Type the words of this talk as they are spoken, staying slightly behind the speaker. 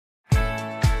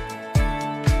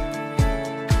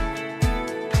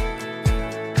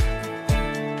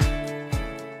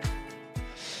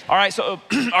All right, so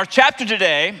our chapter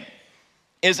today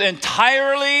is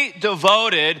entirely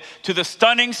devoted to the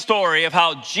stunning story of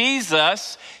how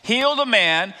Jesus healed a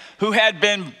man who had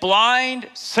been blind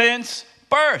since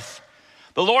birth.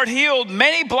 The Lord healed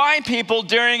many blind people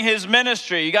during his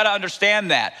ministry. You got to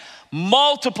understand that.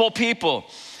 Multiple people.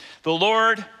 The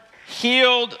Lord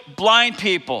healed blind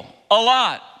people a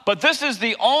lot. But this is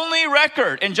the only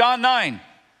record in John 9.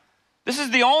 This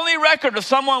is the only record of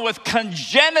someone with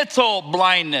congenital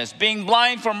blindness, being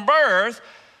blind from birth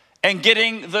and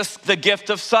getting the gift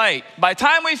of sight. By the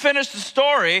time we finish the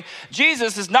story,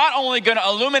 Jesus is not only going to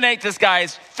illuminate this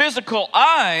guy's physical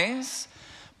eyes,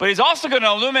 but he's also going to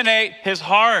illuminate his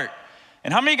heart.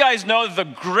 And how many of you guys know that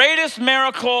the greatest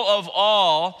miracle of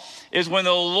all is when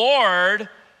the Lord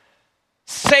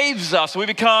saves us? We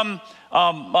become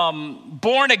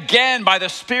born again by the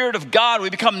Spirit of God. We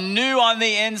become new on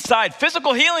the inside.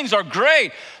 Physical healings are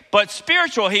great, but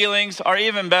spiritual healings are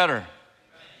even better.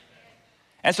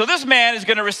 And so this man is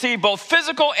going to receive both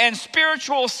physical and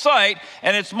spiritual sight,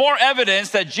 and it's more evidence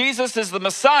that Jesus is the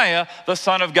Messiah, the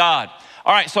Son of God.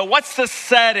 All right, so what's the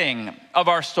setting of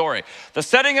our story? The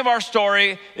setting of our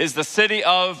story is the city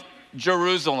of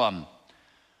Jerusalem.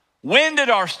 When did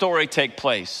our story take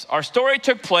place? Our story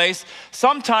took place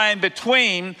sometime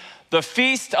between the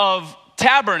Feast of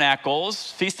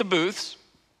Tabernacles, Feast of Booths,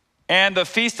 and the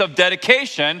Feast of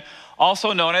Dedication,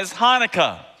 also known as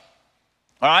Hanukkah.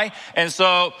 All right, and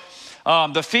so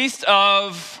the Feast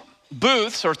of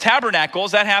Booths or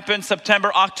Tabernacles, that happened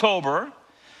September, October.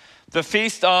 The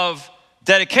Feast of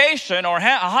Dedication or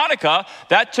Hanukkah,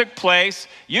 that took place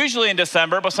usually in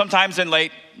December, but sometimes in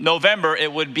late November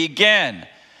it would begin.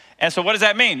 And so what does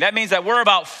that mean? That means that we're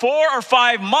about 4 or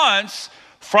 5 months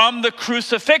from the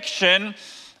crucifixion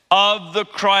of the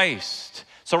Christ.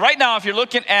 So right now, if you're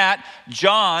looking at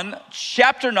John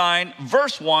chapter 9,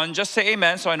 verse 1, just say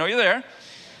amen so I know you're there.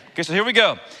 Okay, so here we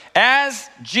go. As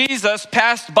Jesus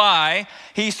passed by,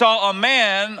 he saw a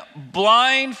man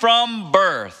blind from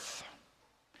birth.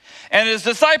 And his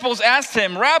disciples asked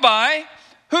him, Rabbi,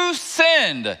 who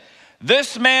sinned,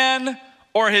 this man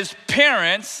or his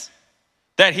parents,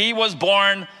 that he was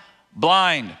born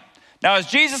blind? Now, as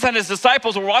Jesus and his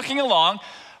disciples were walking along,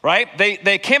 right,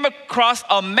 they came across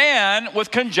a man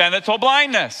with congenital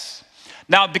blindness.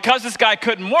 Now, because this guy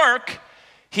couldn't work,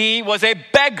 he was a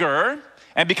beggar.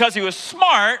 And because he was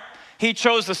smart, he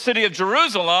chose the city of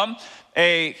Jerusalem,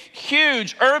 a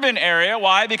huge urban area.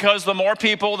 Why? Because the more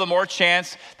people, the more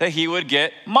chance that he would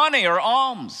get money or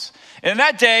alms. And in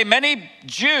that day, many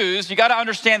Jews, you got to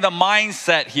understand the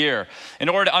mindset here in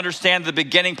order to understand the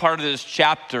beginning part of this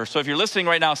chapter. So if you're listening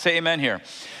right now, say amen here.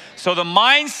 So the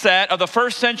mindset of the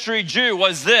first century Jew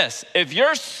was this: if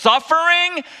you're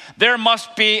suffering, there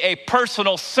must be a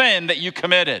personal sin that you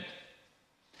committed.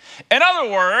 In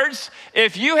other words,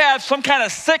 if you have some kind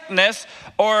of sickness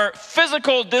or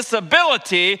physical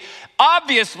disability,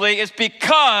 obviously it's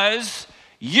because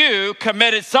you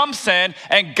committed some sin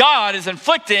and God is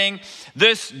inflicting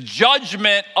this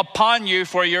judgment upon you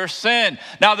for your sin.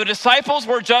 Now, the disciples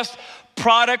were just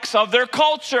products of their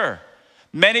culture.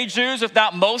 Many Jews, if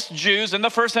not most Jews in the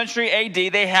first century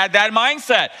AD, they had that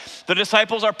mindset. The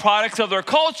disciples are products of their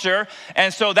culture,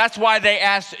 and so that's why they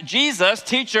asked Jesus,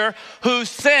 teacher, who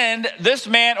sinned, this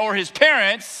man or his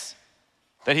parents,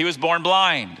 that he was born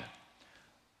blind?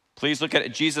 Please look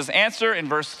at Jesus' answer in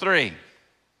verse 3.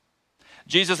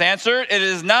 Jesus answered, it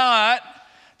is not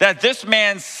that this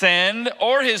man sinned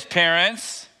or his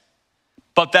parents,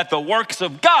 but that the works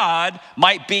of God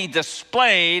might be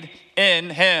displayed in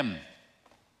him.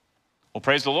 Well,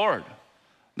 praise the Lord.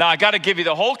 Now, I got to give you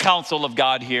the whole counsel of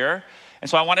God here. And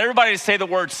so I want everybody to say the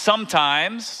word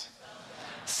sometimes.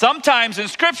 Sometimes in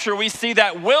Scripture, we see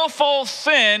that willful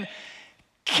sin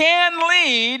can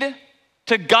lead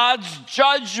to God's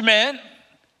judgment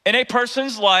in a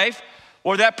person's life,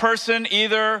 where that person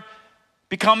either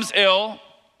becomes ill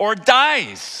or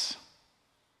dies.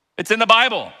 It's in the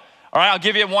Bible. All right, I'll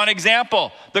give you one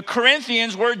example. The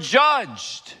Corinthians were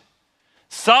judged.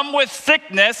 Some with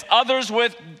sickness, others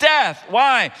with death.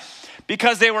 Why?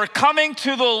 Because they were coming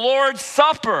to the Lord's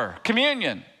Supper,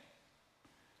 communion.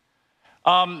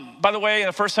 By the way, in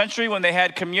the first century, when they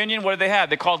had communion, what did they have?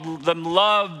 They called them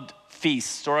love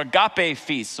feasts or agape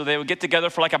feasts. So they would get together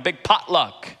for like a big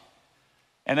potluck.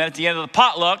 And then at the end of the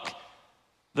potluck,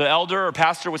 the elder or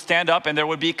pastor would stand up and there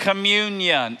would be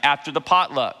communion after the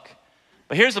potluck.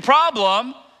 But here's the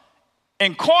problem.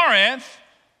 In Corinth,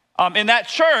 in that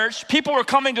church, people were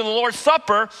coming to the Lord's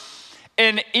Supper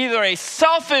in either a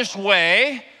selfish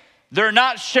way, they're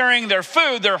not sharing their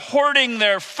food, they're hoarding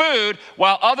their food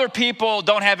while other people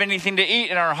don't have anything to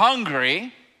eat and are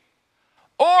hungry,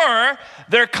 Or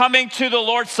they're coming to the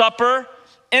Lord's Supper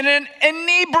in an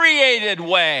inebriated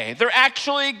way. They're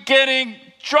actually getting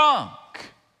drunk.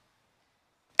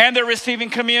 And they're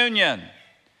receiving communion.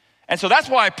 And so that's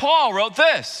why Paul wrote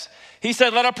this. He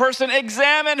said, let a person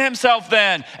examine himself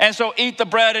then, and so eat the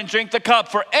bread and drink the cup.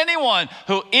 For anyone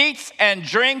who eats and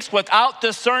drinks without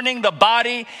discerning the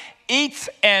body eats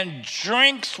and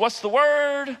drinks, what's the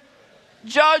word?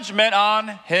 Judgment on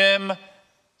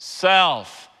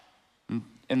himself.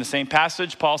 In the same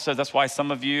passage, Paul says that's why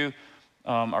some of you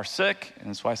are sick, and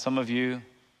that's why some of you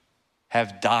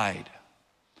have died.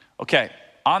 Okay,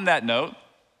 on that note,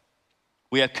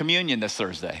 we have communion this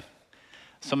Thursday.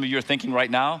 Some of you are thinking right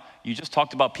now, you just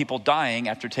talked about people dying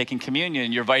after taking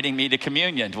communion. You're inviting me to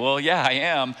communion. Well, yeah, I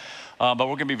am, but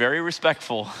we're going to be very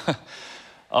respectful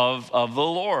of the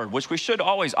Lord, which we should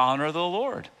always honor the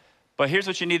Lord. But here's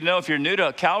what you need to know if you're new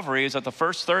to Calvary, is that the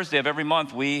first Thursday of every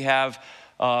month, we have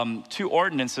 2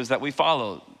 ordinances that we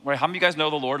follow. Right? How many of you guys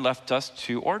know the Lord left us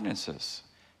 2 ordinances?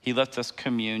 He left us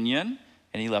communion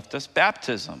and he left us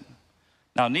baptism.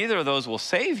 Now, neither of those will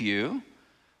save you,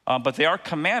 but they are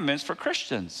commandments for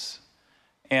Christians.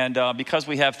 And because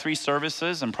we have 3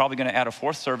 services and probably going to add a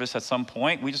 4th service at some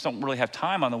point, we just don't really have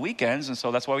time on the weekends. And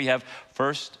so that's why we have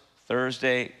First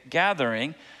Thursday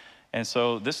gathering. And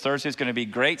so this Thursday is going to be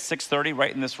great, 6:30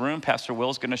 right in this room. Pastor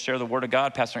Will's going to share the word of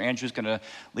God. Pastor Andrew's going to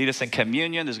lead us in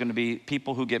communion. There's going to be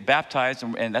people who get baptized,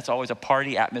 and that's always a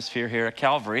party atmosphere here at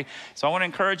Calvary. So I want to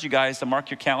encourage you guys to mark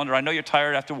your calendar. I know you're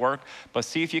tired after work, but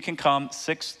see if you can come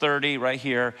 6:30 right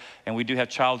here. And we do have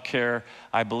childcare,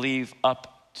 I believe,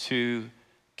 up to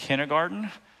kindergarten.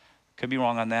 Could be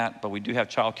wrong on that, but we do have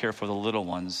childcare for the little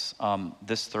ones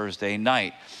this Thursday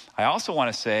night. I also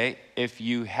want to say, if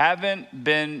you haven't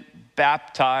been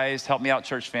baptized, help me out,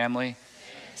 church family,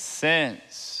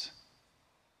 since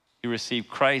you received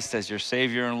Christ as your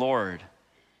Savior and Lord,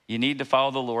 you need to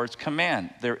follow the Lord's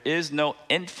command. There is no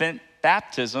infant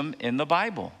baptism in the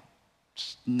Bible.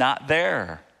 It's not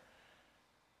there.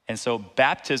 And so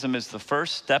baptism is the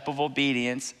first step of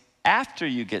obedience after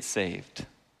you get saved.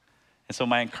 And so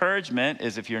my encouragement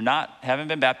is, if you're haven't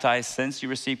been baptized since you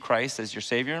received Christ as your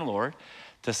Savior and Lord,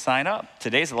 to sign up.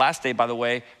 Today's the last day, by the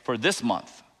way, for this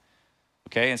month.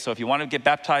 Okay, and so if you want to get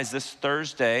baptized this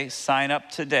Thursday, sign up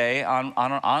today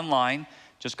online.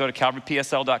 Just go to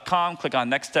calvarypsl.com, click on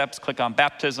Next Steps, click on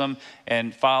Baptism,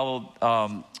 and follow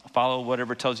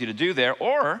whatever it tells you to do there.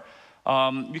 Or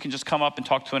you can just come up and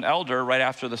talk to an elder right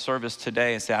after the service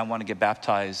today and say, I want to get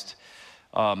baptized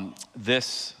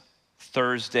this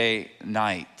Thursday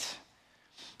night.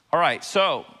 All right,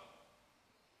 so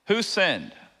who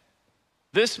sinned?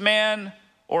 This man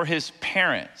or his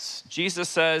parents? Jesus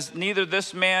says neither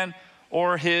this man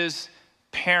or his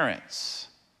parents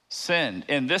sinned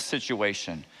in this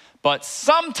situation. But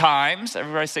sometimes,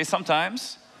 everybody say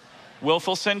sometimes,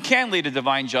 willful sin can lead to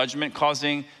divine judgment,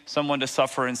 causing someone to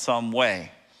suffer in some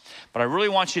way. But I really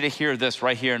want you to hear this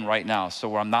right here and right now,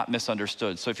 so I'm not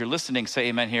misunderstood. So if you're listening, say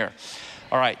amen here.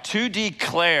 All right, to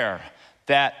declare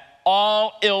that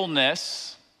all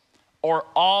illness or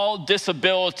all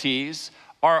disabilities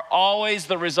are always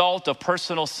the result of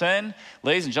personal sin,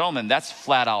 ladies and gentlemen, that's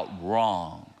flat out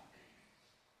wrong.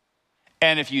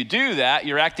 And if you do that,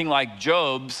 you're acting like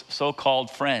Job's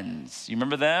so-called friends. You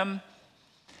remember them?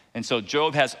 And so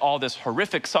Job has all this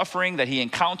horrific suffering that he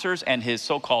encounters, and his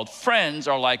so-called friends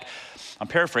are like, I'm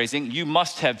paraphrasing, you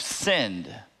must have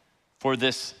sinned for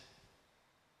this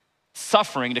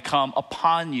suffering to come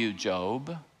upon you,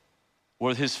 Job.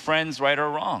 Were his friends right or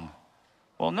wrong?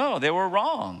 Well, no, they were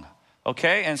wrong.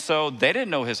 Okay, and so they didn't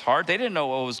know his heart. They didn't know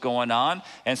what was going on.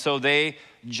 And so they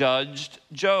judged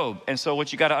Job. And so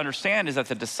what you got to understand is that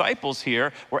the disciples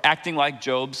here were acting like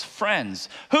Job's friends.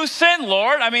 Who sinned,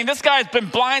 Lord? I mean, this guy's been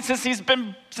blind since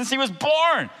he was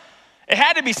born. It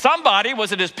had to be somebody.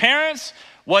 Was it his parents?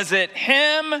 Was it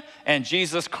him? And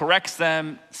Jesus corrects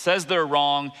them, says they're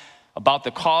wrong about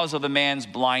the cause of the man's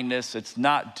blindness. It's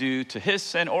not due to his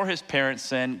sin or his parents'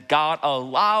 sin. God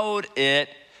allowed it.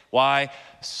 Why?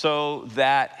 So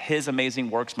that his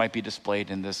amazing works might be displayed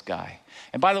in this guy.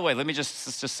 And by the way, let me just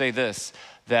say this,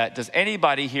 that does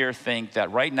anybody here think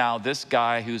that right now this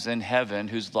guy who's in heaven,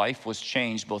 whose life was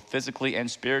changed both physically and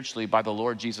spiritually by the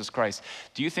Lord Jesus Christ,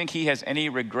 do you think he has any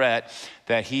regret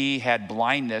that he had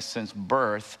blindness since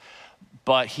birth,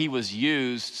 but he was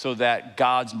used so that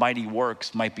God's mighty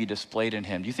works might be displayed in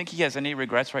him? Do you think he has any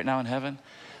regrets right now in heaven?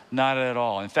 Not at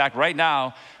all. In fact, right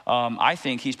now, I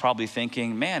think he's probably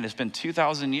thinking, man, it's been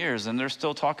 2,000 years and they're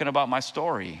still talking about my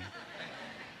story.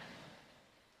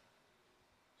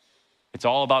 It's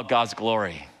all about God's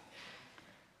glory.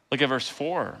 Look at verse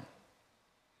 4.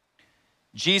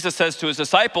 Jesus says to his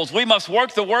disciples, we must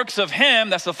work the works of him,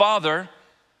 that's the Father,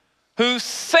 who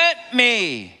sent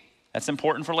me. That's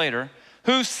important for later.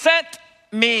 Who sent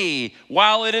me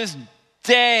while it is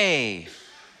day.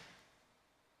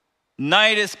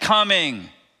 Night is coming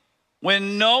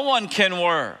when no one can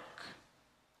work.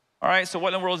 All right, so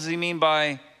what in the world does he mean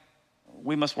by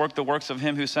we must work the works of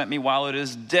him who sent me while it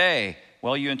is day?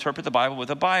 Well, you interpret the Bible with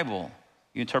the Bible.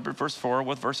 You interpret verse 4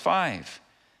 with verse 5.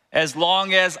 As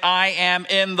long as I am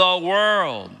in the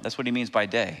world. That's what he means by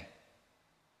day.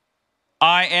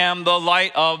 I am the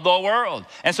light of the world.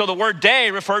 And so the word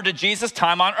day referred to Jesus'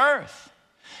 time on earth.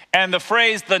 And the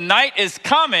phrase, the night is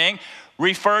coming,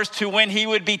 refers to when he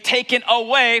would be taken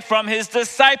away from his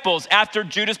disciples after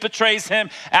Judas betrays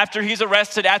him, after he's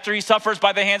arrested, after he suffers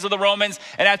by the hands of the Romans,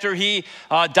 and after he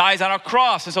dies on a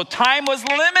cross. And so time was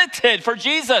limited for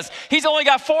Jesus. He's only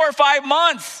got 4 or 5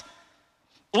 months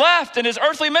left in his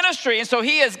earthly ministry. And so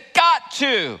he has got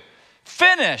to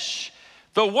finish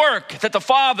the work that the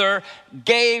Father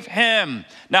gave him.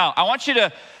 Now, I want you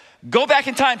to go back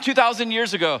in time 2,000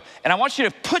 years ago, and I want you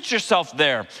to put yourself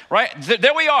there, right?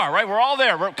 There we are, right? We're all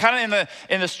there. We're kind of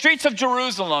in the streets of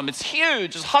Jerusalem. It's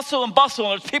huge. It's hustle and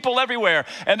bustle, and there's people everywhere.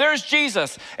 And there's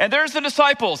Jesus, and there's the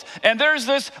disciples, and there's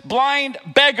this blind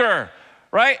beggar,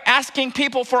 right? Asking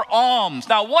people for alms.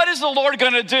 Now, what is the Lord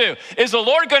going to do? Is the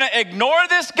Lord going to ignore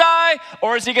this guy,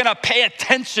 or is he going to pay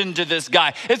attention to this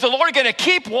guy? Is the Lord going to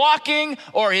keep walking,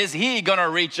 or is he going to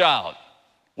reach out?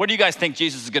 What do you guys think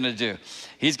Jesus is going to do?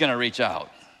 He's going to reach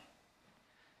out.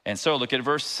 And so look at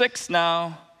verse 6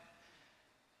 now.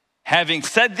 Having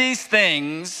said these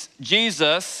things,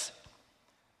 Jesus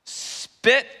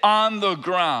spit on the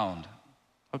ground.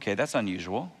 Okay, that's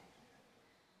unusual.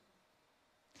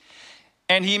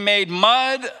 And he made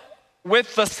mud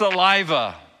with the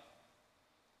saliva.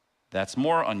 That's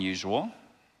more unusual.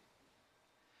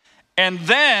 And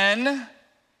then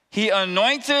he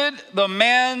anointed the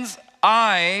man's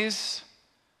eyes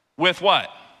with what?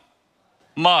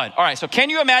 Mud. All right, so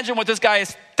can you imagine what this guy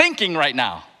is thinking right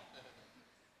now?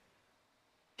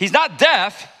 He's not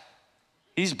deaf,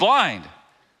 he's blind.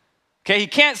 Okay, he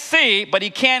can't see, but he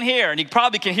can hear, and he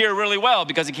probably can hear really well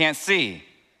because he can't see.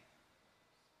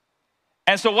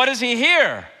 And so what does he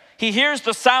hear? He hears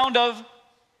the sound of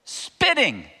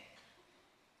spitting.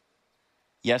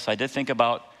 Yes, I did think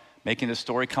about making the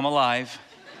story come alive.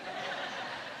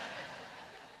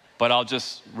 But I'll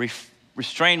just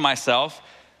restrain myself.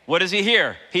 What does he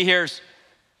hear? He hears,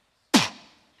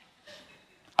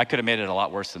 I could have made it a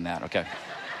lot worse than that, okay.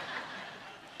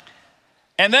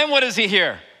 And then what does he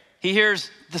hear? He hears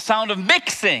the sound of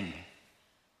mixing.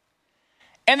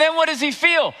 And then what does he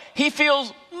feel? He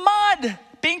feels mud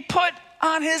being put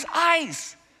on his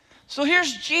eyes. So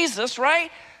here's Jesus, right?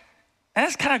 And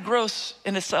that's kind of gross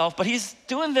in itself, but he's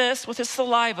doing this with his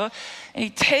saliva, and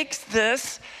he takes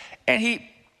this and he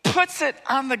puts it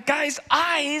on the guy's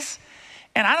eyes,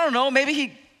 and I don't know, maybe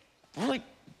he really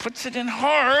puts it in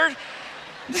hard.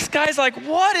 This guy's like,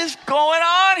 what is going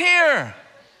on here?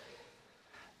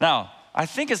 Now, I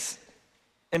think it's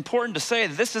important to say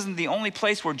that this isn't the only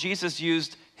place where Jesus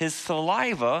used his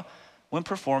saliva when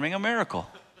performing a miracle.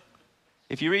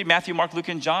 If you read Matthew, Mark, Luke,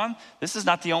 and John, this is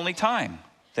not the only time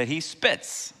that he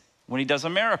spits when he does a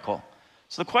miracle.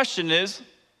 So the question is,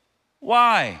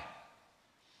 why?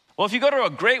 Well, if you go to a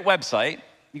great website,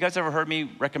 you guys ever heard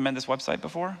me recommend this website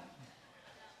before?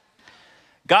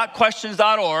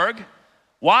 GotQuestions.org.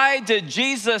 Why did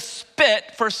Jesus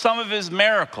spit for some of his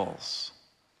miracles?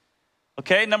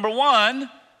 Okay, number one,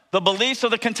 the beliefs of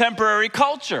the contemporary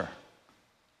culture.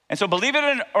 And so believe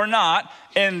it or not,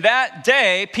 in that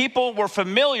day, people were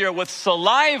familiar with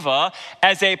saliva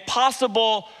as a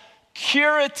possible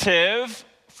curative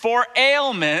for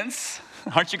ailments.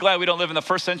 Aren't you glad we don't live in the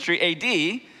 1st century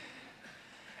AD?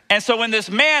 And so when this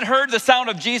man heard the sound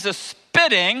of Jesus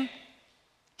spitting,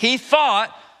 he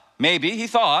thought,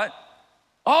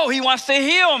 oh, he wants to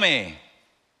heal me.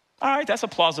 All right, that's a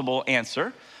plausible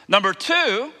answer. Number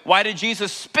two, why did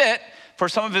Jesus spit for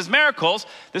some of his miracles?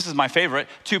 This is my favorite,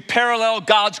 to parallel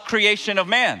God's creation of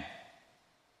man.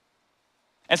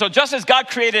 And so just as God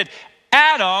created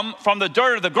Adam from the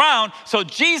dirt of the ground, so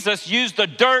Jesus used the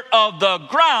dirt of the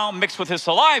ground mixed with his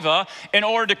saliva in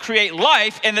order to create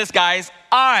life in this guy's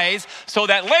eyes, so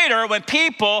that later when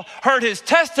people heard his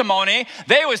testimony,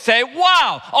 they would say,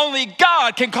 wow, only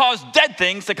God can cause dead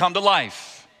things to come to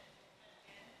life.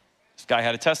 This guy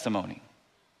had a testimony.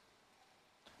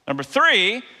 Number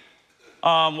three,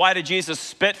 why did Jesus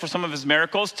spit for some of his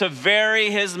miracles? To vary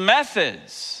his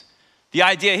methods. The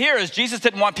idea here is Jesus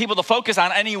didn't want people to focus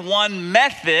on any one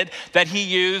method that he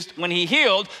used when he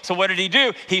healed. So what did he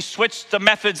do? He switched the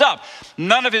methods up.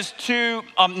 None of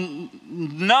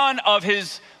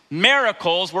his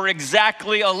miracles were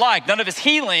exactly alike. None of his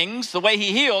healings, the way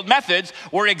he healed, methods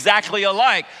were exactly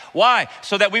alike. Why?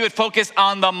 So that we would focus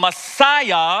on the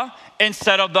Messiah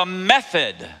instead of the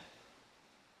method.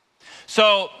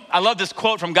 So I love this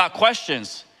quote from Got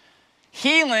Questions.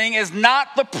 Healing is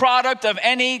not the product of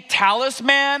any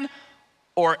talisman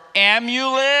or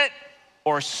amulet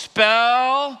or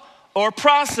spell or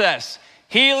process.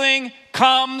 Healing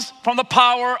comes from the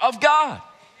power of God.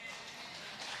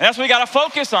 And that's what we got to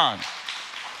focus on.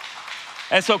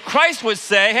 And so Christ would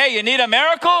say, hey, you need a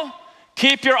miracle?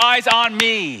 Keep your eyes on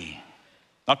me.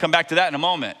 I'll come back to that in a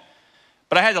moment.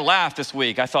 But I had to laugh this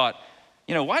week. I thought,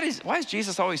 why is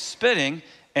Jesus always spitting?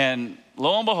 And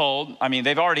lo and behold,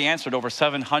 they've already answered over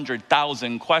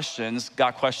 700,000 questions.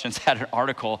 Got Questions had an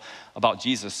article about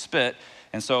Jesus' spit.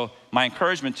 And so my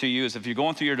encouragement to you is if you're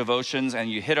going through your devotions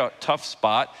and you hit a tough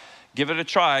spot, give it a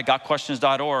try,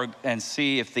 gotquestions.org, and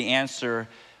see if the answer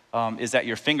is at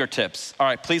your fingertips. All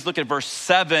right, please look at verse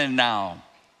 7 now.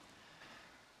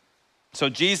 So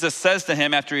Jesus says to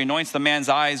him after he anoints the man's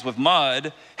eyes with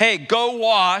mud, hey, go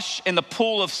wash in the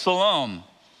pool of Siloam,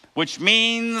 which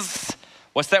means,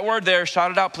 what's that word there?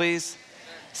 Shout it out, please.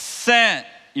 Sent.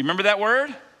 You remember that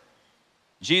word?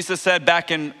 Jesus said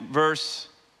back in verse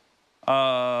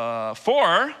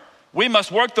 4, we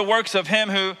must work the works of him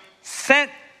who sent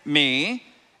me.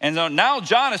 And so now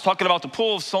John is talking about the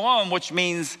pool of Siloam, which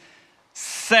means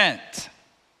sent.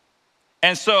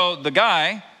 And so the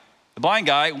blind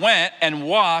guy went and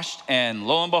washed, and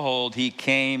lo and behold, he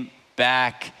came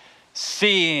back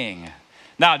seeing.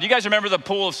 Now, do you guys remember the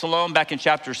pool of Siloam back in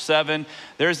chapter 7?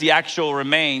 There's the actual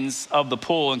remains of the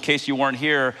pool in case you weren't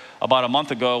here about a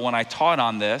month ago when I taught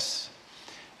on this.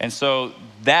 And so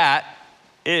that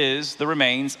is the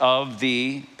remains of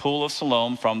the pool of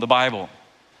Siloam from the Bible.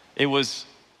 It was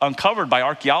uncovered by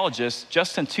archaeologists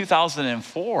just in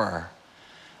 2004.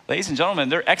 Ladies and gentlemen,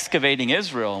 they're excavating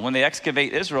Israel. And when they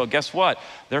excavate Israel, guess what?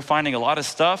 They're finding a lot of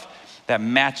stuff that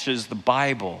matches the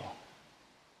Bible.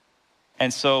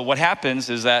 And so what happened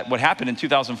in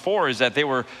 2004 is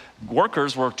that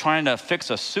workers were trying to fix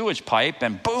a sewage pipe,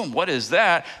 and boom, what is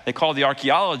that? They called the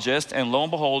archaeologist, and lo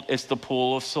and behold, it's the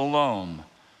pool of Siloam.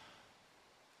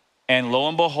 And lo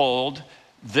and behold,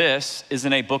 this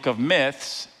isn't a book of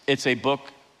myths, it's a book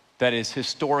that is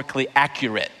historically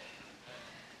accurate.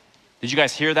 Did you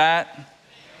guys hear that?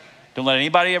 Don't let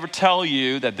anybody ever tell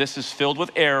you that this is filled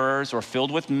with errors or filled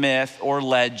with myth or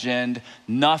legend.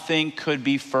 Nothing could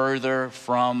be further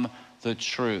from the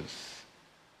truth.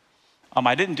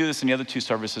 I didn't do this in the other 2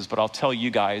 services, but I'll tell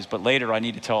you guys, but later I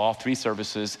need to tell all 3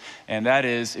 services, and that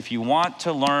is, if you want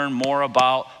to learn more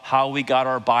about how we got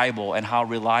our Bible and how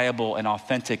reliable and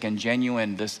authentic and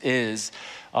genuine this is,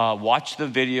 watch the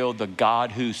video, The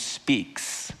God Who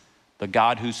Speaks. The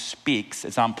God Who Speaks.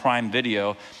 It's on Prime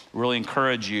Video. Really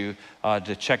encourage you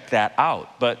to check that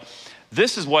out. But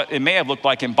this is what it may have looked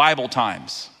like in Bible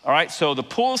times. All right, so the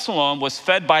pool of Siloam was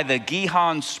fed by the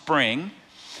Gihon spring.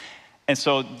 And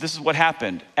so this is what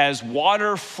happened. As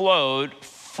water flowed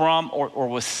from or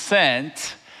was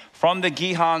sent from the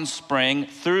Gihon spring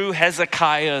through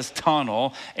Hezekiah's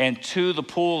tunnel and to the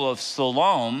pool of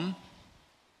Siloam,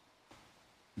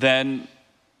 then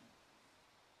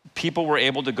people were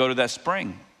able to go to that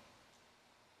spring.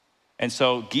 And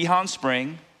so Gihon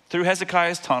spring through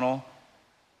Hezekiah's tunnel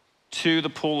to the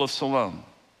pool of Siloam.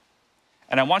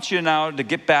 And I want you now to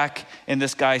get back in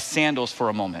this guy's sandals for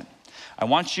a moment. I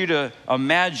want you to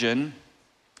imagine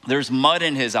there's mud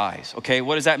in his eyes, okay?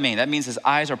 What does that mean? That means his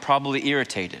eyes are probably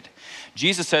irritated.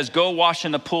 Jesus says, go wash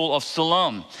in the pool of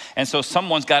Siloam. And so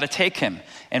someone's got to take him.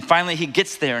 And finally he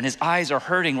gets there and his eyes are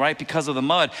hurting, right, because of the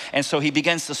mud. And so he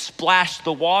begins to splash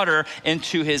the water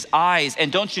into his eyes.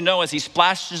 And don't you know, as he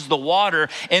splashes the water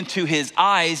into his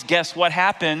eyes, guess what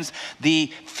happens?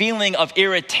 The feeling of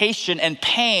irritation and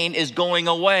pain is going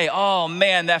away. Oh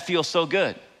man, that feels so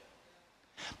good.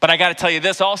 But I got to tell you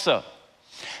this also,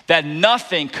 that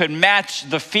nothing could match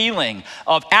the feeling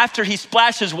of after he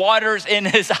splashes waters in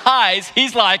his eyes,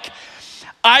 he's like,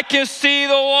 I can see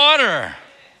the water.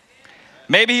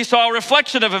 Maybe he saw a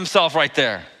reflection of himself right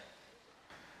there.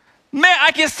 Man,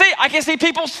 I can see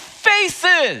people's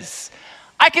faces.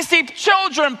 I can see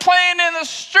children playing in the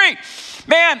street.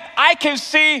 Man, I can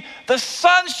see the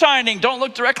sun shining. Don't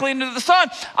look directly into the sun.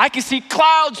 I can see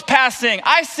clouds passing.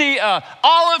 I see an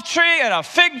olive tree and a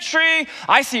fig tree.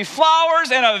 I see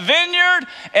flowers and a vineyard.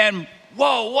 And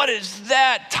whoa, what is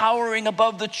that towering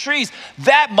above the trees?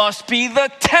 That must be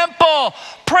the temple.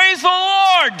 Praise the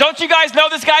Lord. Don't you guys know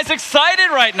this guy's excited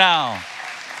right now?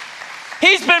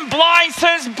 He's been blind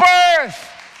since birth.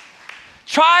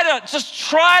 Try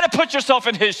to put yourself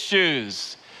in his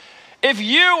shoes. If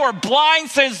you were blind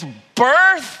since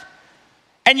birth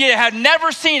and you had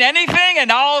never seen anything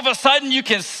and all of a sudden you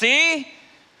can see,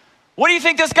 what do you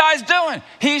think this guy's doing?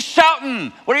 He's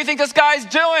shouting. What do you think this guy's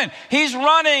doing? He's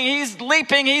running, he's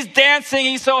leaping, he's dancing,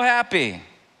 he's so happy.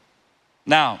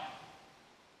 Now,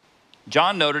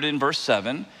 John noted in verse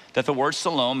 7 that the word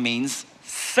Siloam means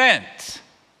sent.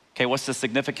 Okay, what's the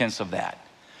significance of that?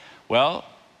 Well,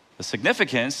 the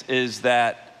significance is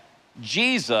that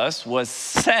Jesus was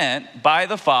sent by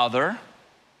the Father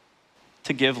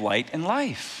to give light and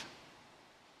life.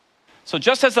 So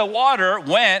just as the water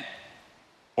went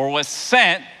or was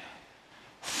sent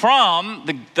from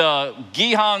the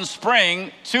Gihon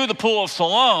spring to the pool of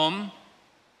Siloam,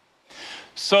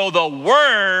 so the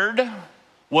word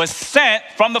was sent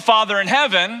from the Father in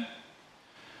heaven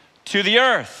to the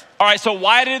earth. All right, so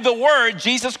why did the word,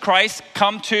 Jesus Christ,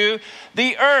 come to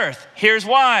the earth? Here's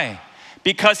why.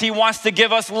 Because he wants to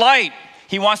give us light.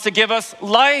 He wants to give us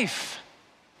life.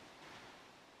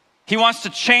 He wants to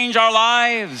change our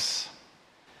lives.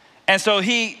 And so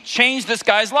he changed this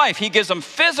guy's life. He gives him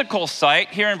physical sight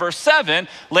here in verse 7.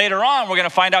 Later on, we're going to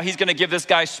find out he's going to give this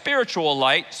guy spiritual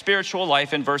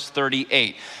life in verse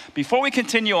 38. Before we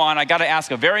continue on, I got to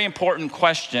ask a very important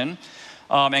question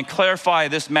and clarify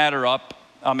this matter up,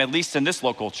 at least in this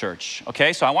local church.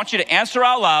 Okay, so I want you to answer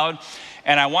out loud,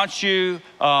 and I want you,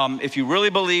 if you really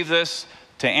believe this,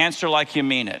 to answer like you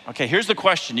mean it. Okay, here's the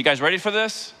question. You guys ready for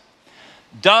this?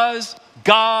 Does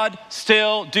God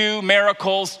still do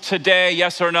miracles today,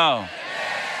 yes or no?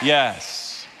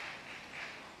 Yes.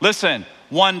 Listen,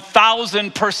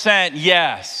 1,000%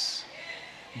 yes.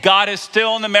 God is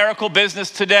still in the miracle business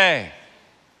today.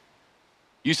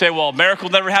 You say, well, miracle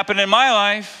never happened in my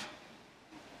life.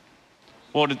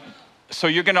 Well, so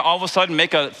you're going to all of a sudden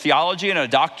make a theology and a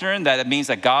doctrine that it means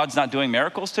that God's not doing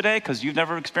miracles today because you've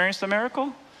never experienced a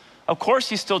miracle? Of course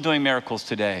he's still doing miracles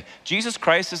today. Jesus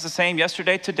Christ is the same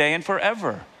yesterday, today, and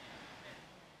forever.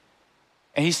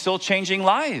 And he's still changing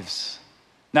lives.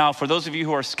 Now, for those of you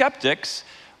who are skeptics,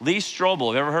 Lee Strobel,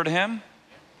 have you ever heard of him?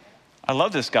 I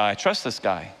love this guy. I trust this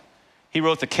guy. He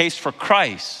wrote The Case for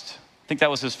Christ. I think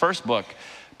that was his first book.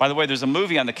 By the way, there's a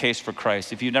movie on The Case for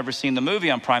Christ. If you've never seen the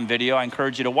movie on Prime Video, I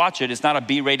encourage you to watch it. It's not a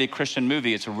B-rated Christian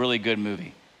movie. It's a really good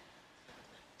movie.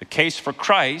 The Case for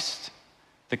Christ,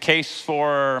 the case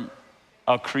for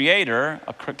a creator,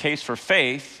 a case for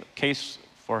faith, a case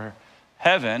for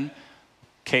heaven,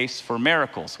 case for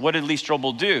miracles. What did Lee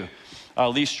Strobel do?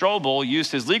 Lee Strobel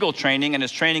used his legal training and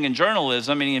his training in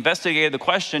journalism, and he investigated the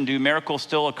question, do miracles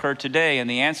still occur today? And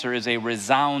the answer is a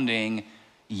resounding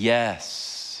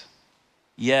yes.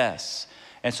 Yes.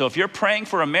 And so if you're praying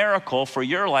for a miracle for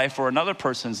your life or another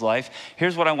person's life,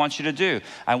 here's what I want you to do.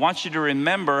 I want you to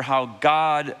remember how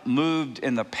God moved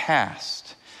in the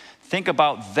past. Think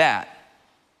about that.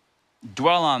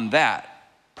 Dwell on that.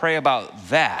 Pray about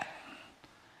that.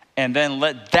 And then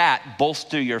let that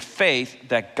bolster your faith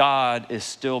that God is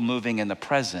still moving in the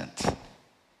present.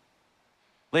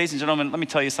 Ladies and gentlemen, let me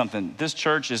tell you something. This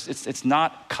church it's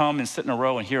not come and sit in a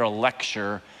row and hear a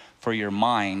lecture for your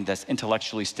mind that's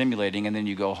intellectually stimulating and then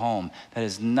you go home. That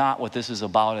is not what this is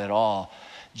about at all.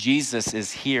 Jesus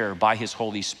is here by his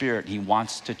Holy Spirit. He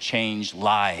wants to change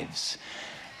lives.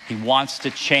 He wants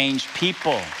to change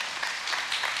people.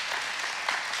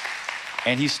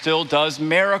 And he still does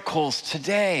miracles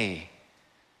today.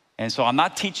 And so I'm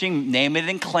not teaching name it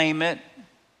and claim it,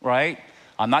 right?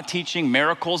 I'm not teaching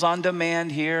miracles on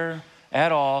demand here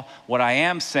at all. What I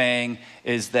am saying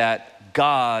is that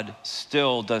God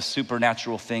still does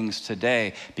supernatural things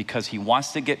today because he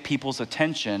wants to get people's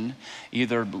attention,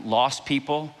 either lost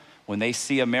people, when they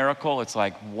see a miracle, it's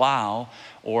like, wow,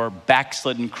 or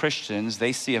backslidden Christians,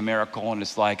 they see a miracle and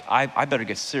it's like, I better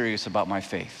get serious about my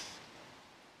faith.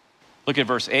 Look at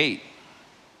verse 8.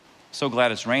 So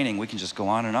glad it's raining. We can just go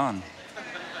on and on.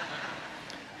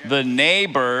 The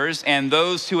neighbors and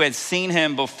those who had seen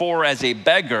him before as a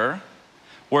beggar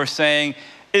were saying,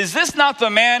 is this not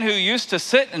the man who used to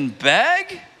sit and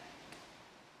beg?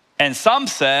 And some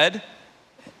said,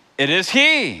 it is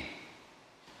he.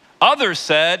 Others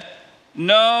said,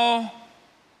 no,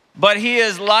 but he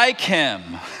is like him.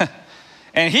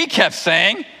 And he kept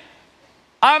saying,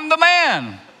 I'm the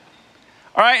man.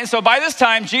 All right, and so by this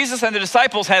time, Jesus and the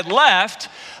disciples had left,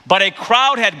 but a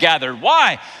crowd had gathered.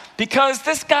 Why? Because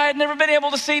this guy had never been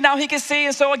able to see, now he can see,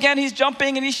 and so again, he's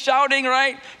jumping and he's shouting,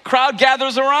 right? Crowd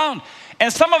gathers around.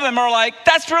 And some of them are like,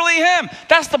 that's really him.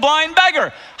 That's the blind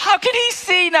beggar. How can he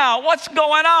see now? What's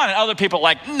going on? And other people are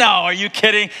like, no, are you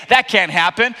kidding? That can't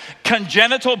happen.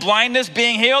 Congenital blindness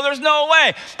being healed? There's no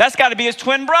way. That's got to be his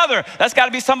twin brother. That's got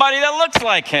to be somebody that looks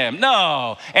like him.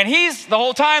 No. And he's the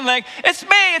whole time like, it's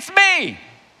me, it's me.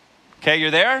 Okay,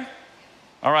 you're there?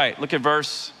 All right, look at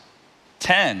verse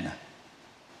 10.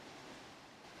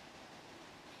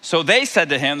 So they said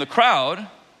to him, the crowd,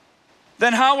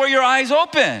 then how were your eyes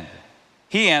opened?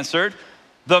 He answered,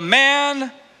 the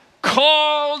man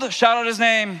called, shout out his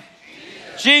name,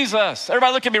 Jesus.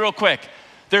 Everybody look at me real quick.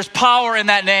 There's power in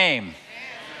that name.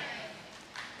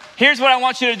 Here's what I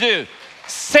want you to do.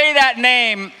 Say that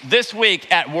name this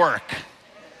week at work.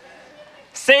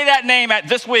 Say that name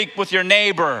this week with your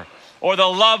neighbor or the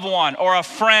loved one or a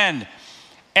friend.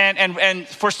 And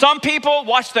for some people,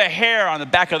 watch the hair on the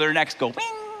back of their necks go,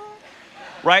 wing.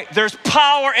 Right? There's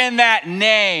power in that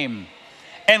name.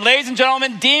 And ladies and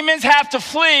gentlemen, demons have to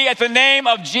flee at the name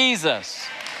of Jesus.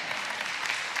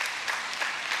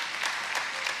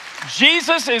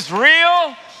 Jesus is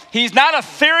real. He's not a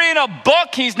theory in a book.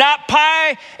 He's not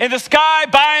pie in the sky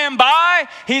by and by.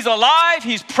 He's alive.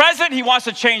 He's present. He wants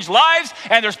to change lives.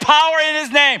 And there's power in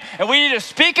his name. And we need to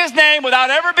speak his name without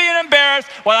ever being embarrassed,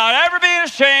 without ever being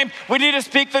ashamed. We need to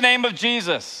speak the name of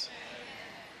Jesus.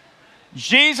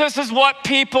 Jesus is what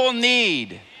people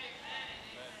need.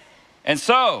 And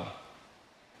so,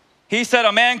 he said,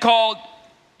 a man called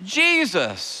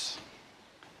Jesus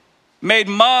made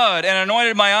mud and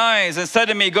anointed my eyes and said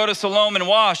to me, go to Siloam and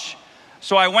wash.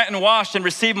 So I went and washed and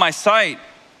received my sight.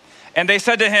 And they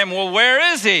said to him, well,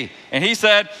 where is he? And he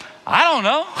said, I don't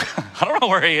know. I don't know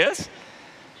where he is.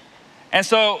 And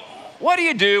so, what do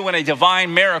you do when a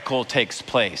divine miracle takes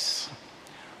place?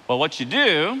 Well, what you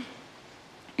do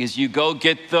is you go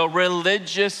get the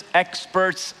religious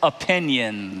experts'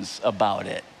 opinions about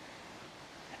it.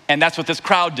 And that's what this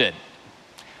crowd did.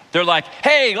 They're like,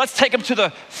 hey, let's take him to the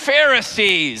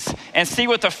Pharisees and see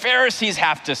what the Pharisees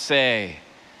have to say.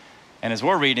 And as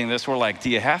we're reading this, we're like, do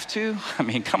you have to? I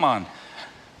mean, come on.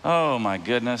 Oh my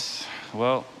goodness.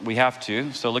 Well, we have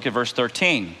to. So look at verse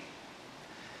 13.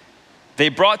 They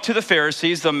brought to the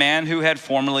Pharisees the man who had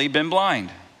formerly been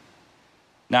blind.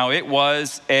 Now it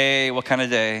was what kind of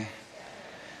day?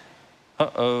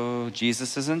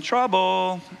 Jesus is in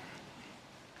trouble.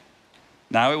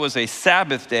 Now it was a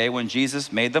Sabbath day when Jesus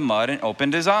made the mud and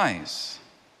opened his eyes.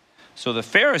 So the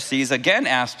Pharisees again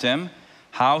asked him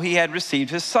how he had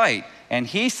received his sight. And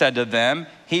he said to them,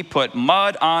 he put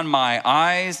mud on my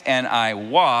eyes and I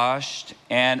washed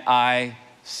and I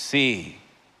see.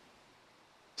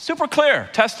 Super clear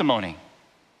testimony.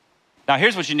 Now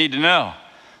here's what you need to know.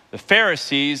 The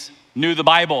Pharisees knew the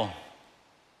Bible.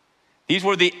 These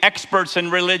were the experts in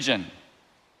religion.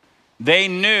 They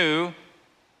knew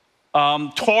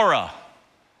Torah.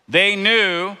 They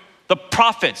knew the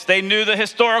prophets. They knew the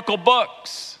historical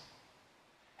books.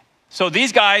 So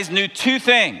these guys knew two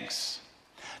things.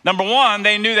 Number one,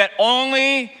 they knew that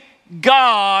only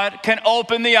God can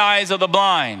open the eyes of the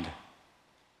blind.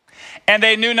 And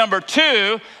they knew, number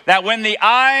two, that when the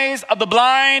eyes of the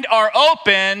blind are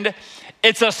opened,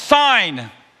 it's a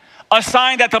sign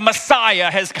that the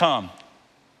Messiah has come.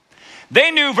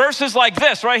 They knew verses like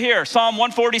this right here, Psalm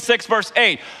 146, verse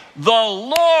 8. The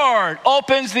Lord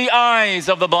opens the eyes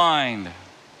of the blind.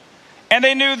 And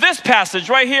they knew this passage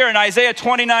right here in Isaiah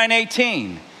 29,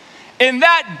 18. In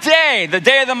that day, the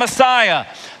day of the Messiah,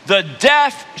 the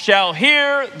deaf shall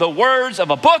hear the words of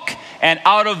a book, and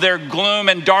out of their gloom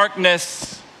and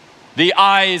darkness, the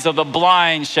eyes of the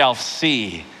blind shall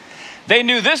see. They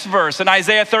knew this verse in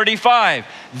Isaiah 35.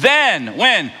 Then,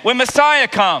 when Messiah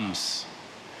comes,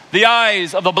 the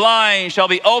eyes of the blind shall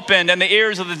be opened and the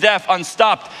ears of the deaf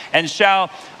unstopped. And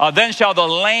then shall the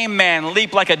lame man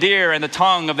leap like a deer and the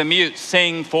tongue of the mute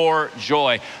sing for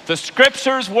joy. The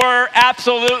scriptures were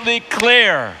absolutely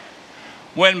clear.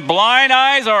 When blind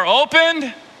eyes are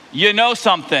opened, you know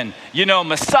something. You know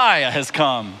Messiah has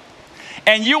come.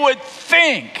 And you would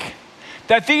think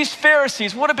that these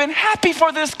Pharisees would have been happy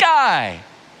for this guy.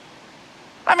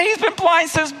 I mean, he's been blind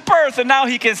since birth and now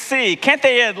he can see. Can't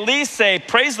they at least say,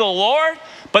 praise the Lord?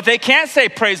 But they can't say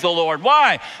praise the Lord.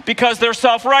 Why? Because they're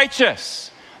self-righteous.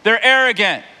 They're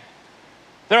arrogant.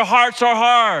 Their hearts are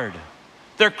hard.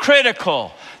 They're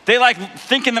critical. They like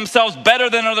thinking themselves better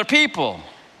than other people.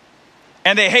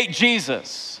 And they hate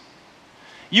Jesus.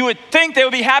 You would think they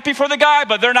would be happy for the guy,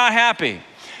 but they're not happy.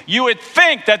 You would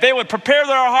think that they would prepare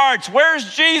their hearts.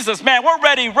 Where's Jesus? Man, we're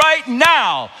ready right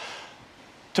now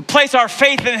to place our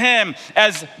faith in him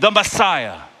as the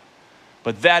Messiah.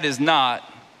 But that is not,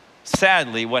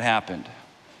 sadly, what happened.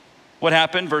 What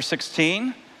happened? Verse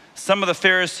 16, Some of the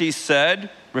Pharisees said,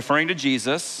 referring to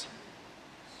Jesus,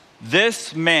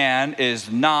 "This man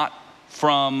is not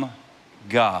from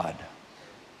God,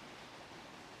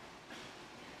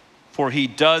 for he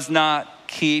does not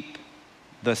keep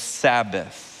the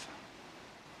Sabbath."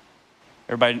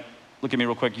 Everybody, look at me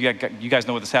real quick. You guys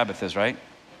know what the Sabbath is, right?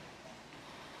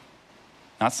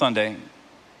 Not Sunday,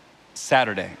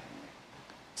 Saturday.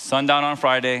 Sundown on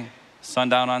Friday,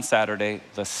 sundown on Saturday,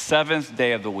 the seventh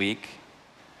day of the week,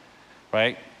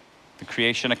 right? The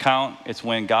creation account, it's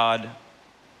when God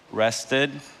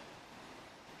rested.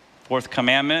 Fourth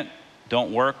commandment,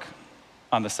 don't work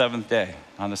on the seventh day,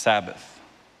 on the Sabbath.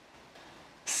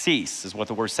 Cease is what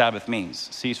the word Sabbath means.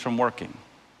 Cease from working.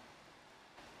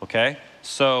 Okay?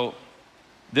 So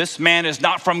this man is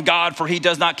not from God, for he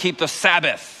does not keep the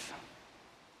Sabbath.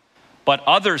 But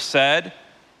others said,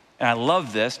 and I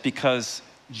love this because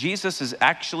Jesus is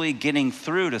actually getting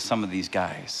through to some of these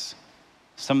guys,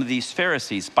 some of these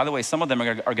Pharisees. By the way, some of them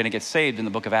are going to get saved in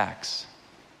the book of Acts.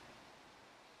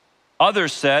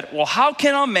 Others said, well, how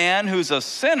can a man who's a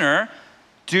sinner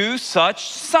do such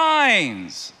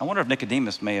signs? I wonder if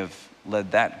Nicodemus may have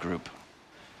led that group.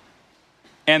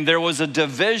 And there was a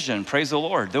division, praise the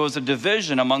Lord. There was a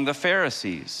division among the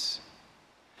Pharisees.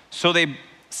 So they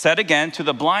said again to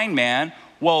the blind man,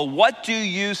 well, what do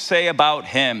you say about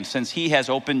him since he has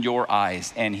opened your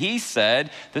eyes? And he said,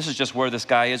 this is just where this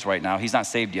guy is right now. He's not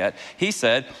saved yet. He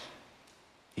said,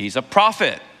 he's a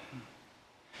prophet.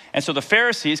 And so the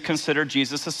Pharisees considered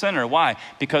Jesus a sinner. Why?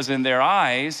 Because in their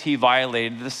eyes, he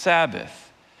violated the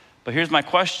Sabbath. But here's my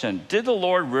question. Did the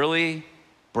Lord really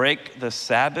break the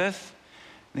Sabbath?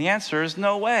 And the answer is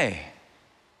no way.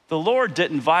 The Lord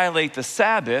didn't violate the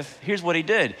Sabbath. Here's what he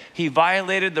did. He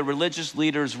violated the religious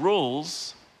leaders'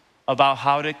 rules about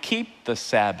how to keep the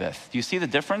Sabbath. Do you see the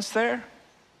difference there?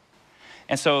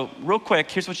 And so real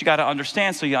quick, here's what you got to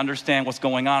understand so you understand what's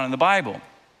going on in the Bible.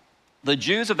 The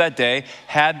Jews of that day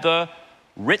had the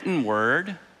written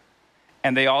word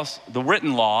and the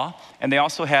written law, and they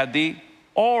also had the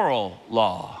oral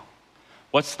law.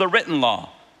 What's the written law?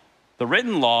 The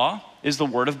written law is the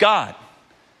word of God.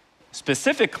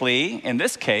 Specifically, in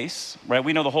this case, right,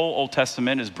 we know the whole Old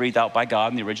Testament is breathed out by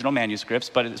God in the original manuscripts,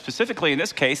 but specifically in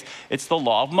this case, it's the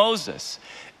law of Moses.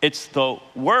 It's the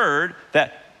word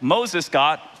that Moses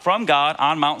got from God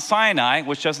on Mount Sinai,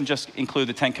 which doesn't just include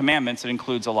the Ten Commandments, it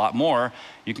includes a lot more.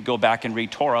 You could go back and read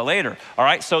Torah later. All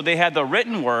right, so they had the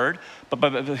written word,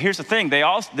 but here's the thing, they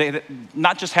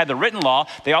not just had the written law,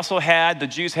 the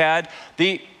Jews had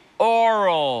the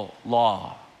oral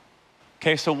law.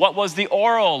 Okay, so what was the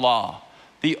oral law?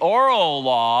 The oral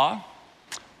law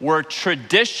were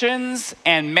traditions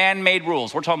and man-made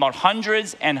rules. We're talking about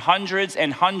hundreds and hundreds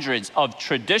and hundreds of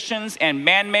traditions and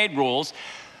man-made rules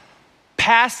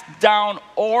passed down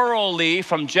orally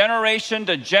from generation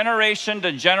to generation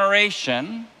to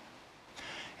generation.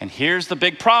 And here's the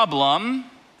big problem.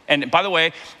 And by the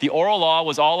way, the oral law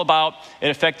was all about, it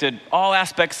affected all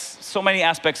aspects, so many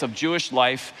aspects of Jewish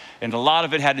life, and a lot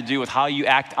of it had to do with how you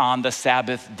act on the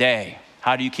Sabbath day.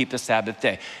 How do you keep the Sabbath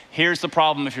day? Here's the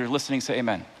problem, if you're listening, say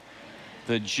amen.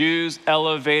 The Jews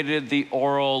elevated the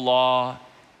oral law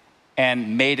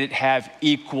and made it have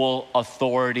equal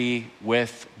authority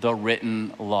with the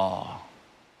written law.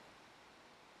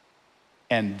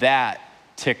 And that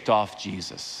ticked off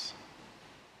Jesus.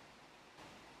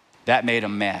 That made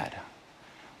him mad.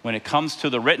 When it comes to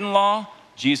the written law,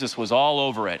 Jesus was all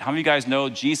over it. How many of you guys know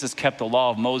Jesus kept the law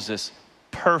of Moses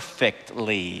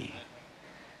perfectly?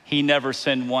 He never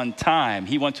sinned one time.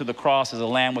 He went to the cross as a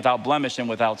lamb without blemish and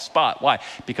without spot. Why?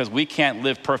 Because we can't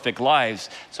live perfect lives.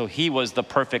 So he was the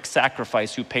perfect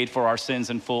sacrifice who paid for our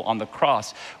sins in full on the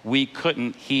cross. We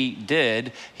couldn't, he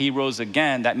did. He rose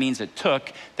again. That means it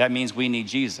took. That means we need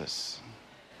Jesus.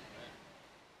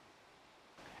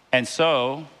 And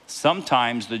so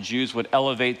sometimes the Jews would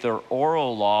elevate their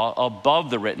oral law above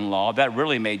the written law. That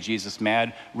really made Jesus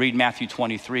mad. Read Matthew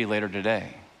 23 later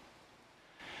today.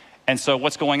 And so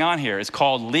what's going on here? It's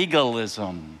called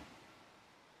legalism.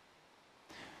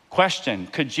 Question,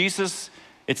 could Jesus,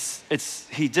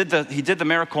 he did the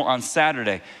miracle on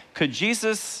Saturday. Could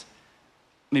Jesus,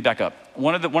 let me back up.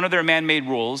 One of their man-made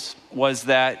rules was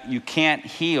that you can't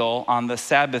heal on the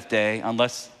Sabbath day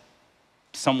unless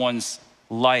someone's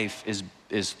life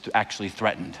is actually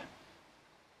threatened.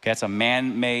 Okay, that's a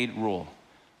man-made rule.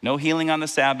 No healing on the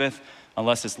Sabbath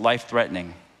unless it's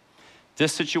life-threatening.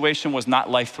 This situation was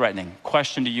not life-threatening.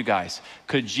 Question to you guys.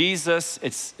 Could Jesus,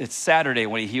 it's Saturday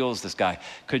when he heals this guy.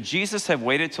 Could Jesus have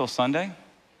waited till Sunday?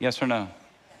 Yes or no?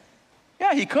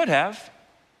 Yeah, he could have.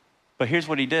 But here's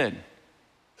what he did.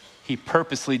 He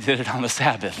purposely did it on the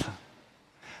Sabbath.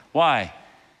 Why?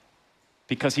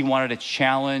 because he wanted to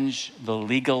challenge the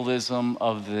legalism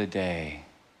of the day.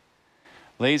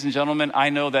 Ladies and gentlemen, I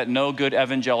know that no good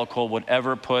evangelical would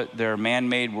ever put their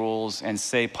man-made rules and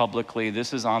say publicly,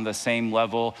 this is on the same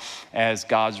level as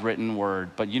God's written word.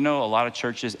 But you know, a lot of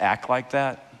churches act like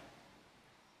that.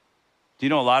 Do you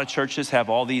know a lot of churches have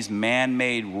all these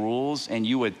man-made rules, and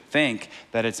you would think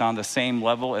that it's on the same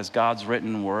level as God's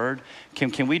written word?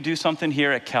 Can we do something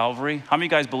here at Calvary? How many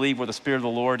of you guys believe where the Spirit of the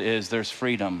Lord is, there's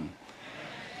freedom?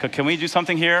 Can we do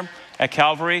something here at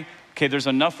Calvary? Okay, there's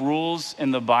enough rules in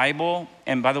the Bible.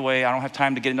 And by the way, I don't have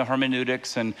time to get into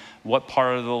hermeneutics and what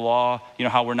part of the law, you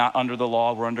know, how we're not under the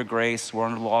law, we're under grace, we're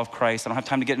under the law of Christ. I don't have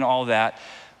time to get into all of that.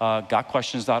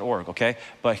 Gotquestions.org, okay?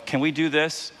 But can we do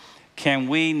this? Can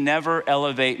we never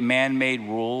elevate man-made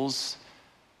rules?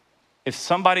 If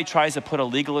somebody tries to put a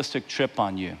legalistic trip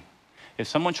on you, if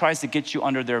someone tries to get you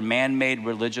under their man-made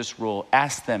religious rule,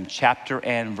 ask them chapter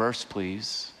and verse,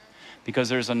 please. Because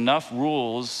there's enough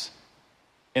rules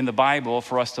in the Bible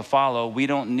for us to follow. We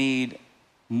don't need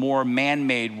more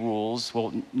man-made rules.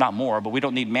 Well, not more, but we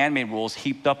don't need man-made rules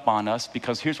heaped up on us,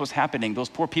 because here's what's happening. Those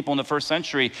poor people in the first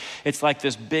century, it's like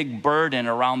this big burden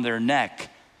around their neck,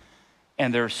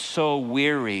 and they're so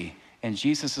weary. And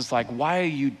Jesus is like, why are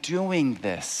you doing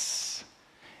this?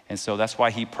 And so that's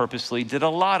why he purposely did a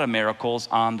lot of miracles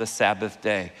on the Sabbath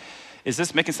day. Is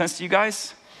this making sense to you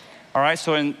guys? All right,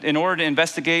 so in order to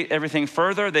investigate everything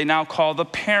further, they now call the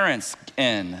parents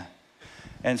in.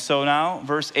 And so now,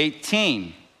 verse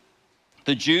 18,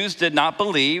 the Jews did not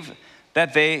believe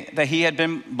that he had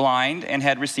been blind and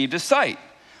had received his sight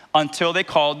until they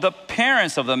called the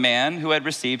parents of the man who had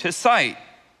received his sight.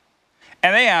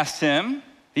 And they asked him,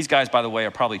 these guys, by the way,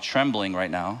 are probably trembling right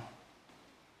now,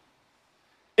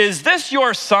 is this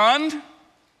your son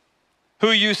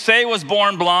who you say was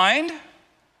born blind?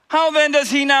 How then does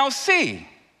he now see?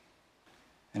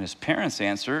 And his parents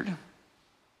answered,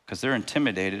 because they're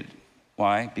intimidated.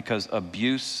 Why? Because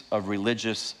abuse of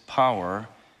religious power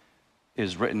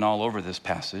is written all over this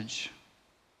passage.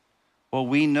 Well,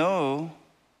 we know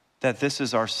that this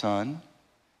is our son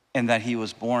and that he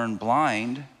was born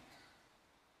blind,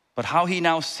 but how he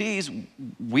now sees,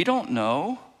 we don't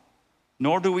know,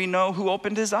 nor do we know who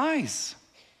opened his eyes.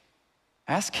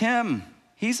 Ask him.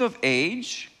 He's of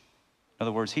age. In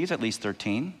other words, he's at least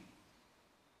 13.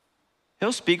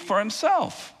 He'll speak for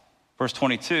himself. Verse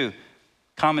 22,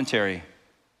 commentary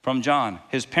from John.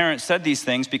 His parents said these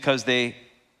things because they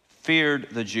feared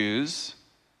the Jews,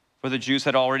 for the Jews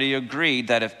had already agreed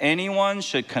that if anyone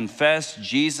should confess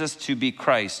Jesus to be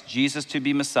Christ, Jesus to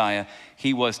be Messiah,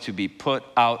 he was to be put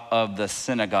out of the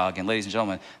synagogue. And ladies and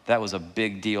gentlemen, that was a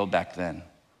big deal back then.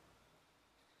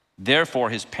 Therefore,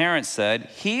 his parents said,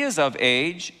 he is of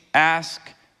age, ask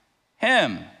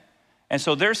him. And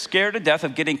so they're scared to death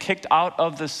of getting kicked out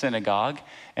of the synagogue.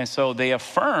 And so they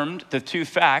affirmed the two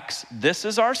facts. This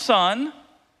is our son.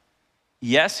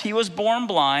 Yes, he was born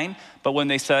blind. But when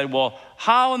they said, well,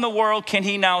 how in the world can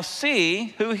he now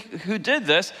see? Who did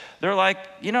this? They're like,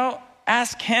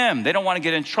 ask him. They don't want to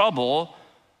get in trouble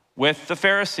with the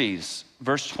Pharisees.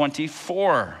 Verse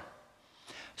 24.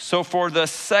 So for the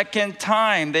second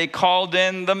time, they called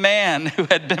in the man who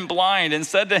had been blind and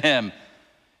said to him,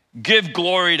 give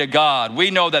glory to God.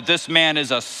 We know that this man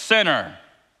is a sinner.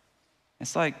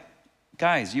 It's like,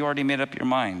 guys, you already made up your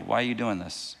mind. Why are you doing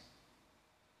this?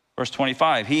 Verse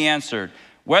 25, he answered,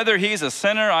 whether he's a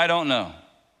sinner, I don't know.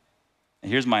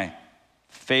 And here's my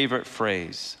favorite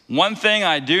phrase. One thing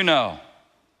I do know,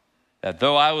 that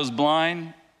though I was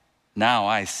blind, now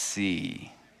I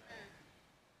see.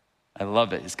 I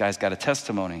love it. This guy's got a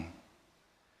testimony.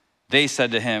 They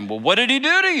said to him, well, what did he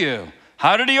do to you?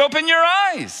 How did he open your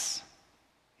eyes?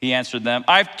 He answered them,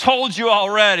 I've told you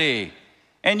already,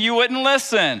 and you wouldn't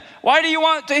listen. Why do you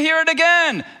want to hear it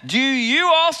again? Do you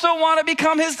also want to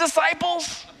become his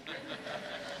disciples?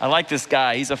 I like this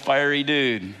guy. He's a fiery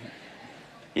dude.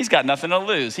 He's got nothing to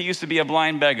lose. He used to be a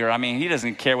blind beggar. I mean, he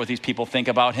doesn't care what these people think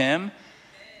about him.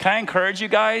 Can I encourage you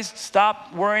guys?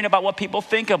 Stop worrying about what people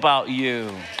think about you.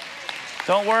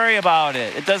 Don't worry about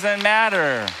it. It doesn't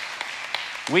matter.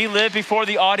 We live before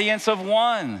the audience of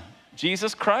one,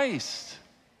 Jesus Christ.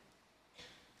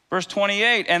 Verse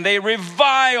 28, and they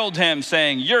reviled him,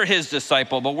 saying, you're his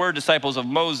disciple, but we're disciples of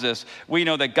Moses. We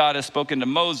know that God has spoken to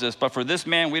Moses, but for this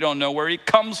man, we don't know where he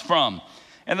comes from.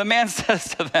 And the man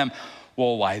says to them,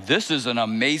 well, why, this is an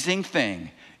amazing thing.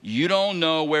 You don't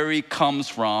know where he comes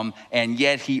from, and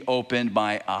yet he opened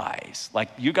my eyes.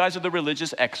 Like, you guys are the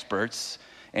religious experts,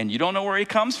 and you don't know where he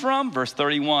comes from? Verse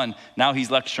 31, now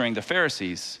he's lecturing the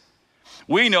Pharisees.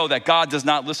 We know that God does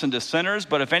not listen to sinners,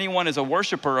 but if anyone is a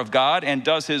worshiper of God and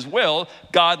does his will,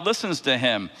 God listens to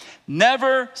him.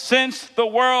 Never since the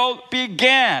world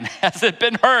began has it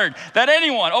been heard that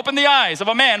anyone opened the eyes of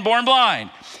a man born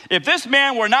blind. If this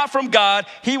man were not from God,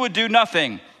 he would do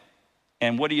nothing.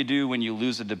 And what do you do when you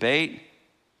lose a debate?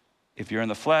 If you're in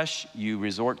the flesh, you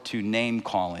resort to name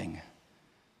calling.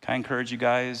 Can I encourage you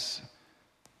guys,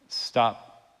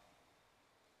 stop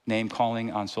name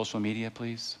calling on social media,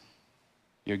 please?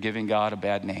 You're giving God a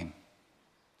bad name.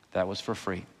 That was for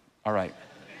free. All right.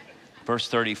 Verse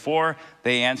 34,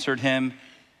 they answered him,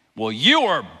 well, you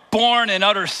were born in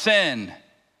utter sin,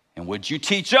 and would you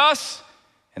teach us?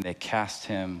 And they cast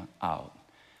him out.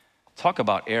 Talk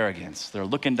about arrogance. They're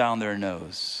looking down their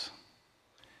nose.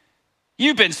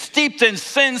 You've been steeped in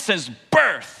sin since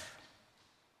birth.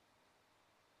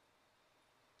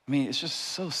 I mean, it's just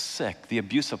so sick, the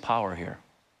abuse of power here.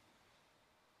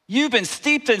 You've been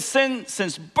steeped in sin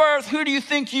since birth. Who do you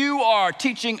think you are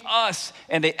teaching us?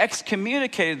 And they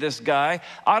excommunicated this guy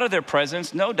out of their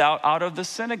presence, no doubt out of the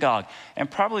synagogue.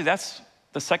 And probably that's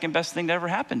the second best thing that ever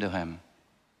happened to him.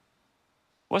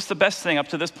 What's the best thing up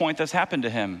to this point that's happened to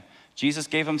him? Jesus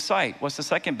gave him sight. What's the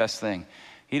second best thing?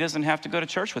 He doesn't have to go to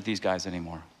church with these guys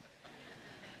anymore.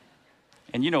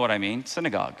 And you know what I mean,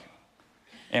 synagogue.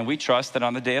 And we trust that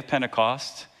on the day of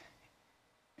Pentecost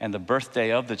and the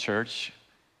birthday of the church,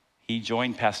 he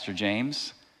joined Pastor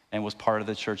James and was part of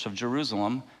the Church of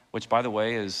Jerusalem, which, by the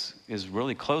way, is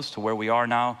really close to where we are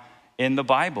now in the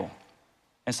Bible.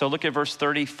 And so look at verse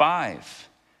 35.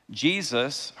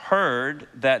 Jesus heard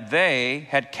that they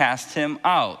had cast him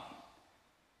out.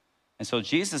 And so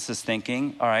Jesus is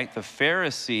thinking, all right, the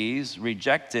Pharisees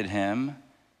rejected him.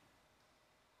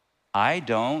 I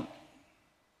don't.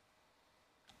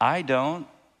 Aren't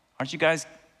you guys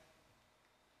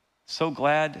so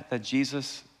glad that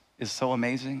Jesus is so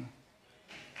amazing?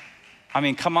 I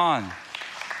mean, come on,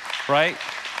 right?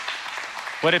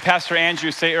 What did Pastor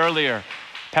Andrew say earlier?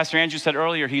 Pastor Andrew said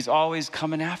earlier, he's always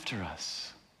coming after us.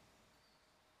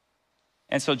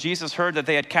 And so Jesus heard that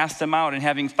they had cast him out, and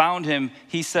having found him,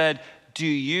 he said, do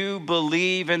you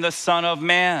believe in the Son of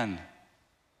Man?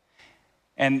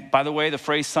 And by the way, the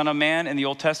phrase Son of Man in the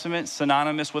Old Testament,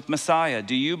 synonymous with Messiah.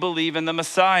 Do you believe in the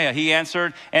Messiah? He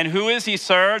answered, and who is he,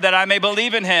 sir, that I may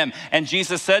believe in him? And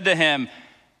Jesus said to him,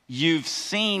 you've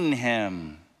seen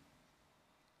him,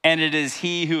 and it is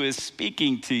he who is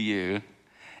speaking to you.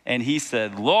 And he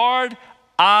said, Lord,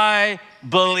 I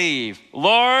believe.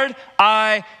 Lord,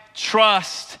 I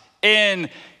trust in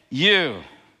you.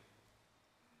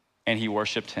 And he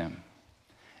worshiped him.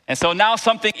 And so now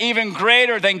something even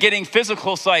greater than getting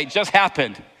physical sight just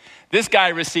happened. This guy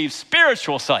received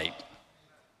spiritual sight.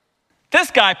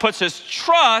 This guy puts his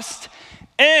trust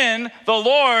in the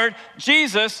Lord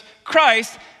Jesus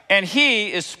Christ, and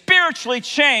he is spiritually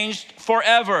changed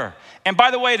forever. And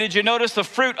by the way, did you notice the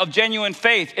fruit of genuine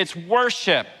faith? It's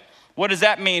worship. What does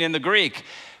that mean in the Greek?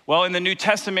 Well, in the New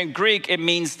Testament Greek, it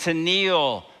means to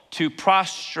kneel, to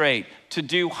prostrate, to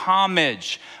do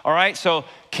homage. All right, so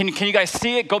can you guys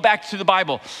see it? Go back to the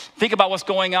Bible. Think about what's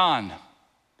going on.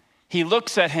 He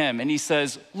looks at him and he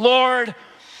says, Lord,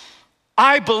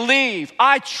 I believe,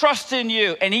 I trust in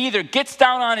you. And he either gets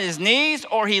down on his knees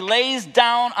or he lays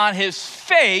down on his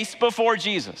face before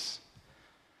Jesus.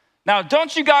 Now,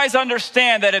 don't you guys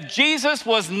understand that if Jesus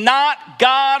was not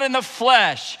God in the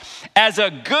flesh, as a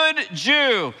good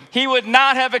Jew, he would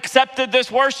not have accepted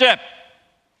this worship.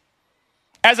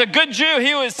 As a good Jew,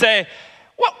 he would say,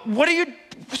 what are you,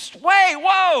 wait,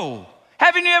 whoa.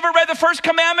 Haven't you ever read the first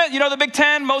commandment? You know, the Big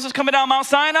Ten, Moses coming down Mount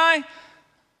Sinai?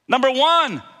 Number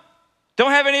 1,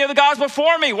 don't have any other gods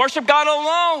before me. Worship God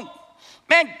alone.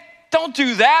 Man, don't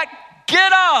do that.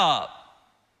 Get up.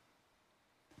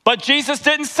 But Jesus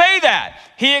didn't say that.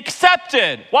 He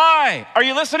accepted. Why? Are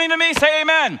you listening to me? Say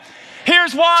amen.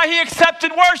 Here's why he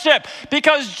accepted worship.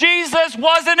 Because Jesus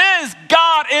was and is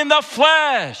God in the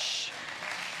flesh.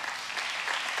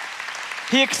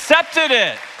 He accepted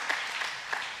it.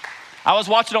 I was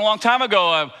watching a long time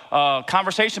ago a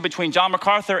conversation between John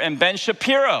MacArthur and Ben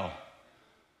Shapiro.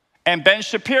 And Ben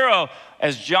Shapiro,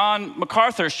 as John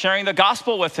MacArthur sharing the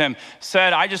gospel with him,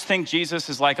 said, I just think Jesus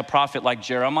is like a prophet like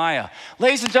Jeremiah.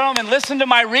 Ladies and gentlemen, listen to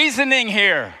my reasoning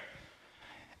here.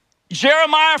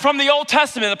 Jeremiah from the Old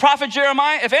Testament, the prophet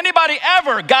Jeremiah, if anybody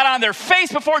ever got on their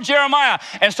face before Jeremiah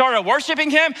and started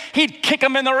worshiping him, he'd kick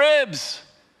him in the ribs.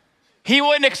 He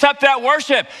wouldn't accept that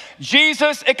worship.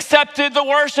 Jesus accepted the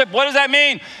worship. What does that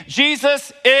mean?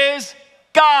 Jesus is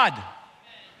God.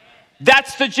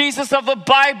 That's the Jesus of the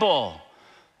Bible.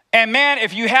 And man,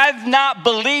 if you have not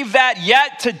believed that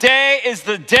yet, today is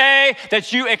the day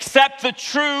that you accept the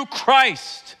true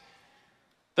Christ,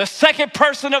 the second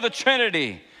person of the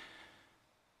Trinity,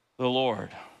 the Lord.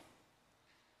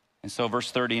 And so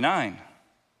verse 39,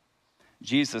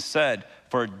 Jesus said,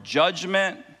 "For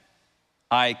judgment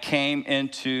I came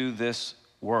into this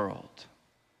world,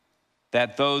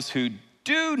 that those who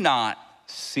do not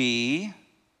see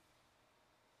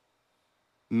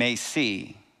may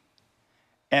see,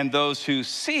 and those who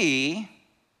see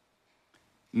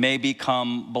may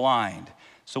become blind."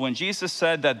 So when Jesus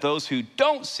said that those who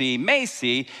don't see may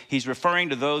see, he's referring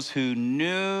to those who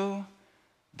knew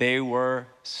they were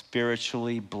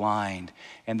spiritually blind,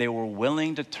 and they were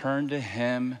willing to turn to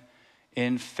him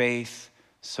in faith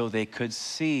so they could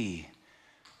see.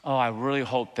 Oh, I really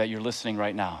hope that you're listening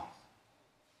right now,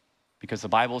 because the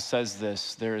Bible says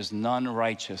this: there is none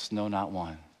righteous, no, not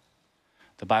one.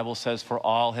 The Bible says, for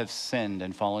all have sinned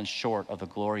and fallen short of the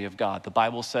glory of God. The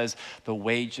Bible says the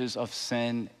wages of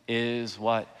sin is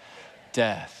what?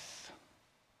 Death.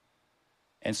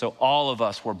 And so all of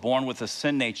us were born with a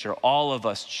sin nature. All of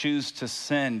us choose to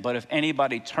sin. But if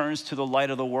anybody turns to the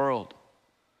light of the world,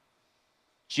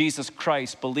 Jesus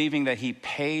Christ, believing that he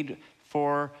paid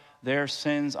for their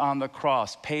sins on the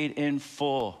cross, paid in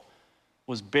full,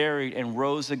 was buried and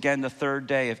rose again the third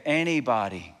day. If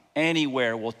anybody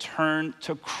anywhere will turn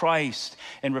to Christ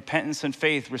in repentance and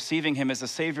faith, receiving him as the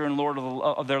Savior and Lord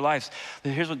of their lives,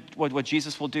 here's what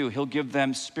Jesus will do. He'll give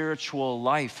them spiritual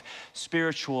life,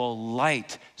 spiritual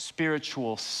light,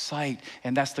 spiritual sight,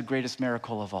 and that's the greatest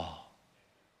miracle of all.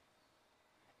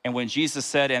 And when Jesus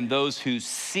said, "And those who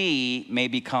see may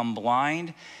become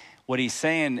blind," what he's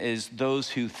saying is those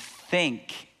who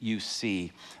think you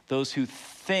see, those who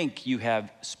think you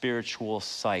have spiritual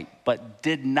sight, but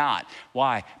did not.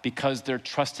 Why? Because they're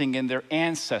trusting in their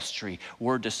ancestry.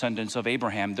 We're descendants of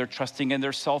Abraham. They're trusting in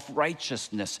their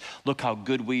self-righteousness. Look how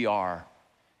good we are.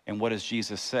 And what does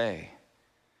Jesus say?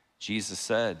 Jesus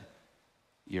said,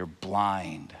 "You're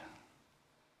blind."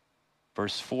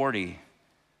 Verse 40,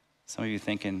 some of you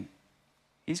thinking,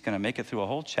 he's going to make it through a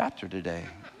whole chapter today.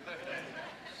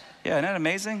 Yeah, isn't that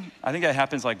amazing? I think that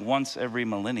happens like once every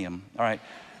millennium. All right.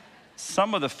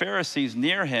 Some of the Pharisees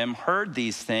near him heard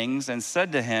these things and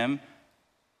said to him,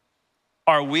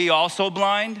 "Are we also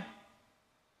blind?"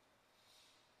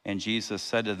 And Jesus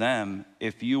said to them,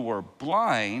 "If you were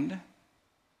blind,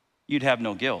 you'd have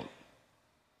no guilt.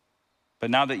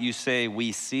 But now that you say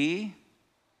we see,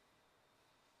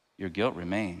 your guilt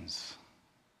remains."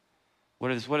 What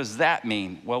does that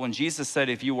mean? Well, when Jesus said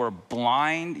if you were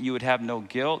blind, you would have no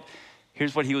guilt,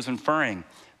 here's what he was inferring: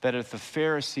 that if the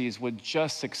Pharisees would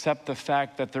just accept the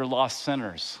fact that they're lost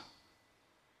sinners,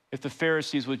 if the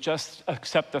Pharisees would just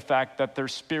accept the fact that they're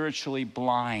spiritually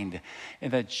blind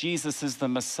and that Jesus is the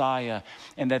Messiah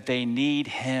and that they need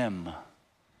him,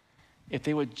 if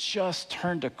they would just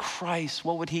turn to Christ,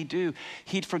 what would he do?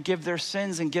 He'd forgive their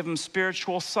sins and give them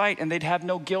spiritual sight, and they'd have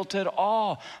no guilt at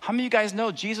all. How many of you guys know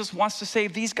Jesus wants to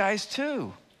save these guys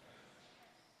too?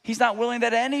 He's not willing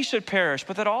that any should perish,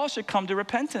 but that all should come to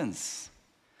repentance.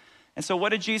 And so what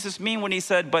did Jesus mean when he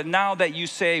said, "But now that you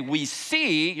say we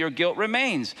see, your guilt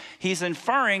remains"? He's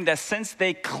inferring that since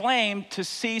they claim to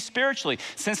see spiritually,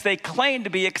 since they claim to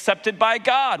be accepted by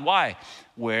God, why?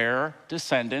 We're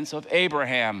descendants of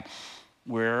Abraham.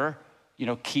 We're,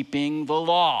 keeping the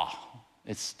law.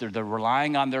 They're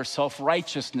relying on their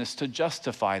self-righteousness to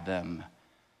justify them.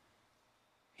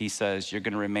 He says, you're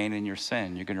going to remain in your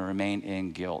sin. You're going to remain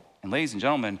in guilt. And ladies and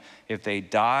gentlemen, if they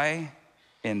die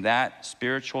in that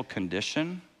spiritual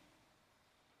condition,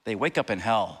 they wake up in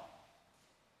hell.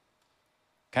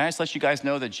 Can I just let you guys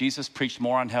know that Jesus preached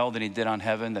more on hell than he did on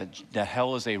heaven, that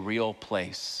hell is a real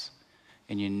place.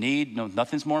 And you need,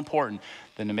 nothing's more important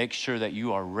than to make sure that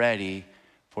you are ready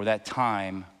for that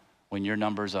time when your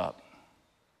number's up.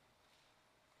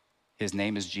 His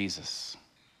name is Jesus.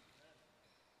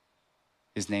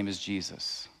 His name is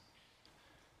Jesus.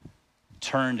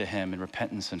 Turn to him in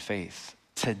repentance and faith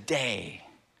today.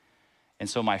 And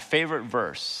so my favorite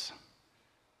verse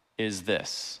is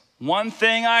this: "One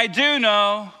thing I do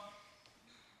know,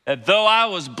 that though I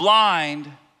was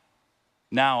blind,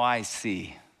 now I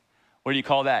see." What do you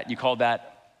call that? You call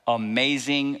that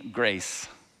amazing grace.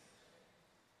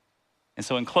 And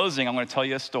so in closing, I'm going to tell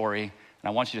you a story, and I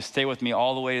want you to stay with me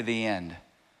all the way to the end.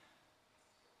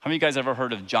 How many of you guys ever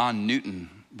heard of John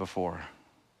Newton before?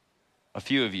 A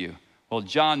few of you. Well,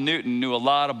 John Newton knew a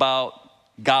lot about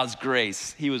God's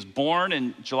grace. He was born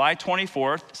in July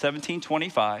 24th,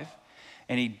 1725,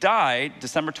 and he died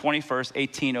December 21st,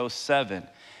 1807.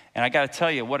 And I got to tell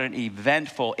you, what an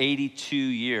eventful 82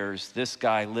 years this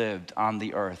guy lived on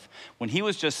the earth. When he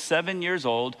was just 7 years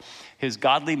old, his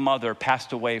godly mother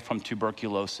passed away from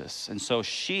tuberculosis. And so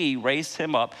she raised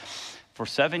him up for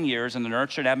 7 years in the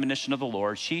nurture and admonition of the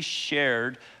Lord. She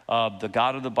shared the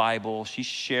God of the Bible. She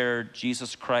shared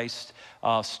Jesus Christ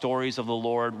stories of the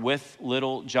Lord with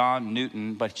little John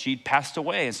Newton, but she'd passed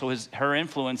away, and so her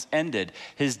influence ended.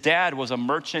 His dad was a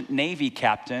merchant Navy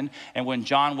captain, and when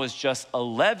John was just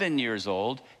 11 years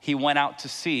old, he went out to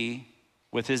sea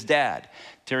with his dad.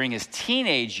 During his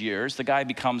teenage years, the guy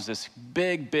becomes this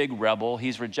big rebel.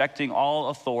 He's rejecting all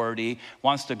authority,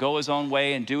 wants to go his own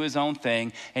way and do his own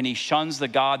thing, and he shuns the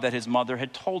God that his mother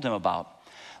had told him about.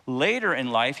 Later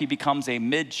in life, he becomes a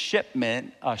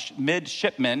midshipman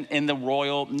in the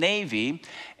Royal Navy,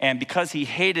 and because he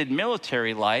hated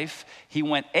military life, he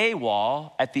went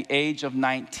AWOL at the age of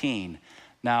 19.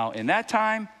 Now, in that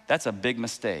time, that's a big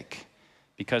mistake,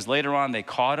 because later on they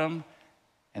caught him,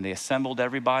 and they assembled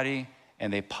everybody,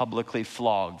 and they publicly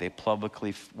flogged, they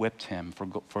publicly whipped him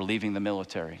for leaving the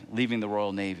military, leaving the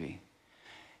Royal Navy.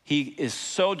 He is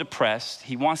so depressed,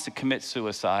 he wants to commit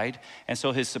suicide. And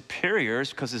so his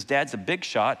superiors, because his dad's a big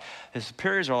shot, his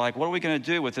superiors are like, what are we going to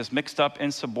do with this mixed up,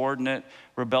 insubordinate,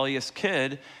 rebellious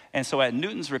kid? And so at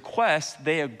Newton's request,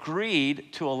 they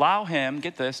agreed to allow him,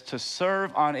 get this, to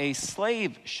serve on a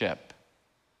slave ship.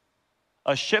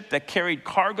 A ship that carried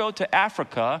cargo to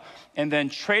Africa and then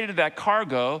traded that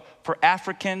cargo for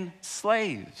African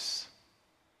slaves.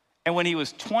 And when he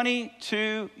was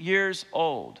 22 years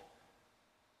old,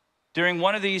 during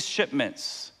one of these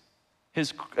shipments, him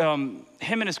and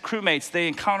his crewmates, they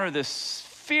encounter this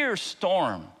fierce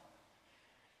storm.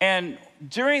 And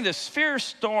during this fierce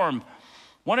storm,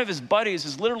 one of his buddies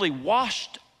is literally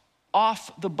washed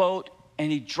off the boat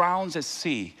and he drowns at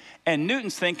sea. And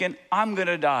Newton's thinking, I'm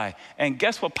gonna die. And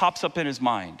guess what pops up in his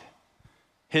mind?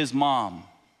 His mom.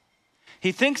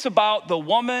 He thinks about the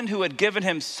woman who had given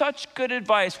him such good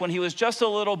advice when he was just a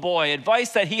little boy,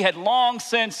 advice that he had long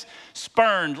since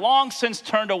spurned, long since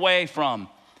turned away from.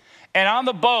 And on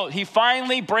the boat, he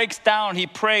finally breaks down. He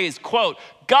prays, quote,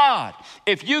 God,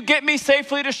 if you get me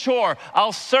safely to shore,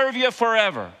 I'll serve you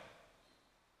forever.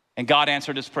 And God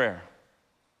answered his prayer.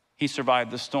 He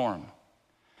survived the storm.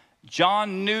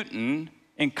 John Newton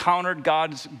encountered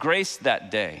God's grace that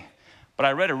day. But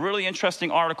I read a really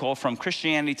interesting article from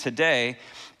Christianity Today,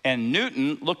 and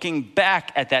Newton, looking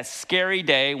back at that scary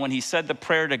day when he said the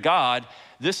prayer to God,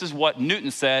 this is what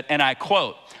Newton said, and I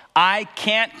quote, I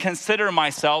can't consider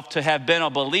myself to have been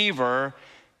a believer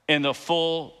in the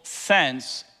full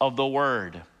sense of the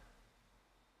word.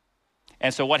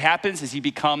 And so what happens is he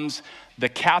becomes the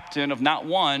captain of not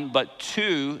one, but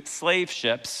 2 slave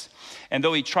ships. And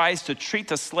though he tries to treat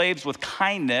the slaves with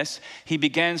kindness, he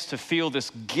begins to feel this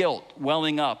guilt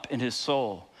welling up in his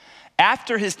soul.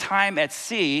 After his time at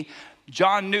sea,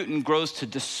 John Newton grows to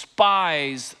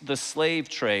despise the slave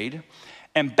trade.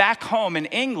 And back home in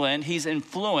England, he's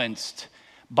influenced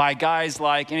by guys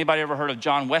like, anybody ever heard of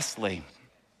John Wesley?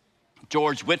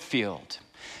 George Whitefield.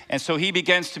 And so he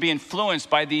begins to be influenced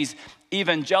by these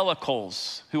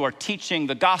evangelicals who are teaching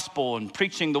the gospel and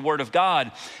preaching the word of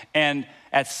God. And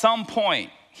at some point,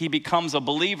 he becomes a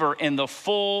believer in the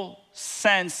full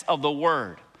sense of the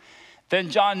word. Then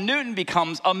John Newton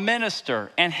becomes a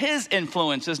minister, and his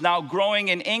influence is now growing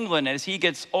in England as he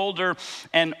gets older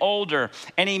and older.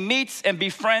 And he meets and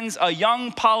befriends a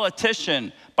young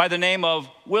politician by the name of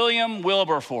William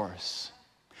Wilberforce.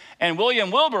 And William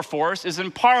Wilberforce is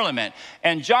in Parliament.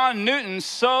 And John Newton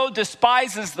so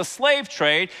despises the slave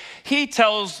trade, he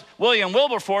tells William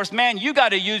Wilberforce, man, you got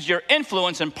to use your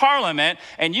influence in Parliament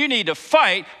and you need to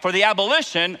fight for the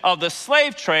abolition of the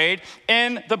slave trade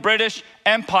in the British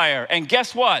Empire. And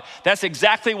guess what? That's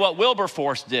exactly what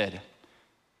Wilberforce did.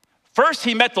 First,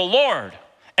 he met the Lord.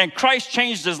 And Christ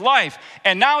changed his life.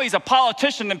 And now he's a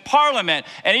politician in Parliament.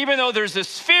 And even though there's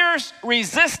this fierce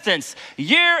resistance,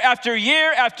 year after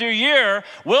year after year,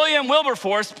 William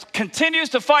Wilberforce continues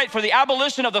to fight for the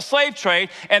abolition of the slave trade.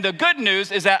 And the good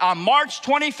news is that on March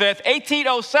 25th,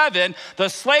 1807, the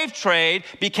slave trade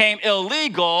became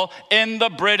illegal in the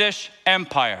British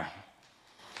Empire.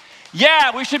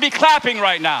 Yeah, we should be clapping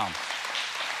right now.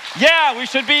 Yeah, we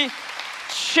should be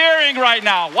cheering right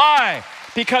now. Why?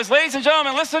 Because, ladies and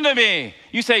gentlemen, listen to me.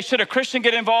 You say, should a Christian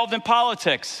get involved in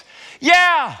politics?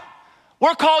 Yeah,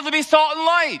 we're called to be salt and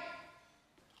light.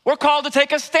 We're called to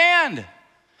take a stand.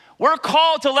 We're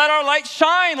called to let our light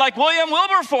shine like William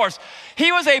Wilberforce.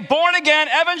 He was a born-again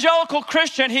evangelical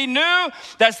Christian. He knew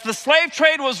that the slave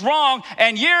trade was wrong,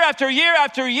 and year after year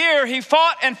after year, he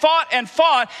fought and fought and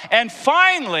fought. And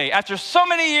finally, after so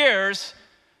many years,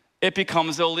 it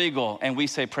becomes illegal, and we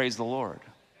say, praise the Lord.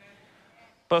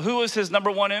 But who was his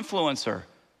number one influencer?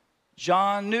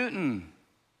 John Newton.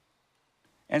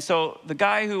 And so the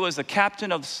guy who was the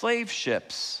captain of slave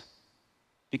ships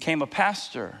became a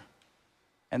pastor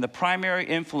and the primary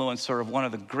influencer of one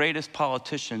of the greatest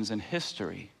politicians in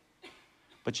history.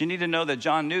 But you need to know that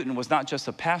John Newton was not just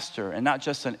a pastor and not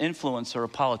just an influencer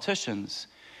of politicians.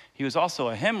 He was also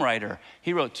a hymn writer.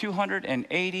 He wrote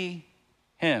 280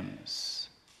 hymns.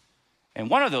 And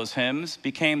one of those hymns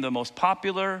became the most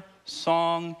popular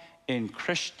song in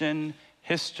Christian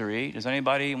history. Does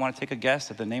anybody want to take a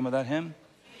guess at the name of that hymn?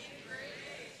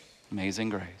 Amazing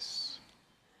Grace.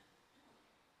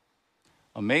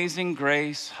 Amazing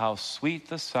grace, how sweet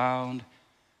the sound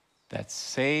that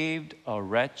saved a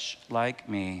wretch like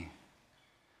me.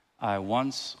 I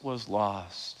once was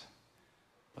lost,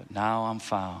 but now I'm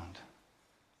found.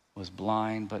 Was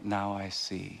blind, but now I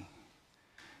see.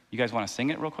 You guys want to sing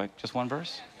it real quick? Just one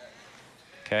verse?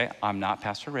 Okay, I'm not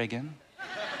Pastor Reagan.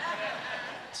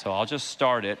 So I'll just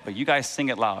start it, but you guys sing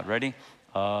it loud. Ready?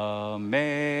 Amazing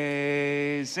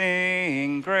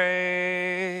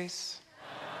grace.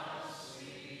 How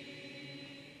sweet the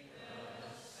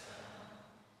sound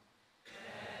that saved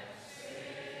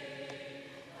a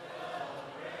wretch like me. I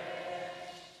once was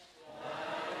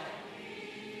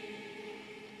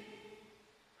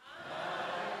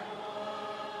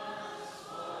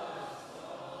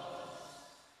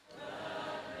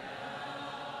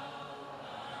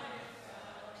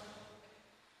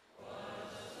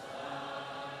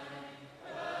lost, but now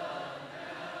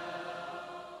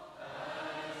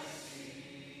I'm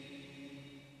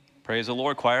found. Praise the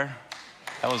Lord, choir.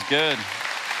 That was good.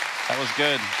 That was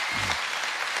good.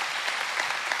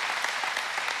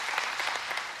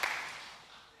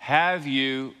 Have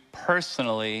you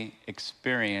personally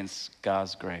experienced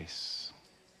God's grace?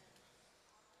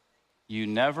 You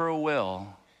never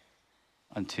will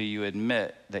until you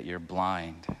admit that you're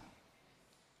blind.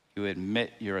 You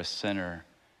admit you're a sinner.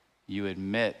 You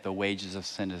admit the wages of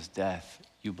sin is death.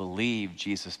 You believe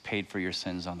Jesus paid for your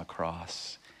sins on the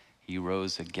cross. He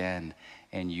rose again,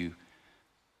 and you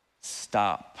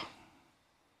stop.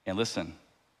 And listen,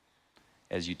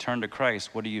 as you turn to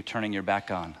Christ, what are you turning your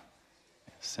back on?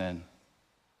 Sin.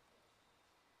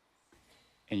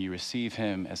 And you receive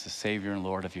him as the Savior and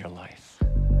Lord of your life.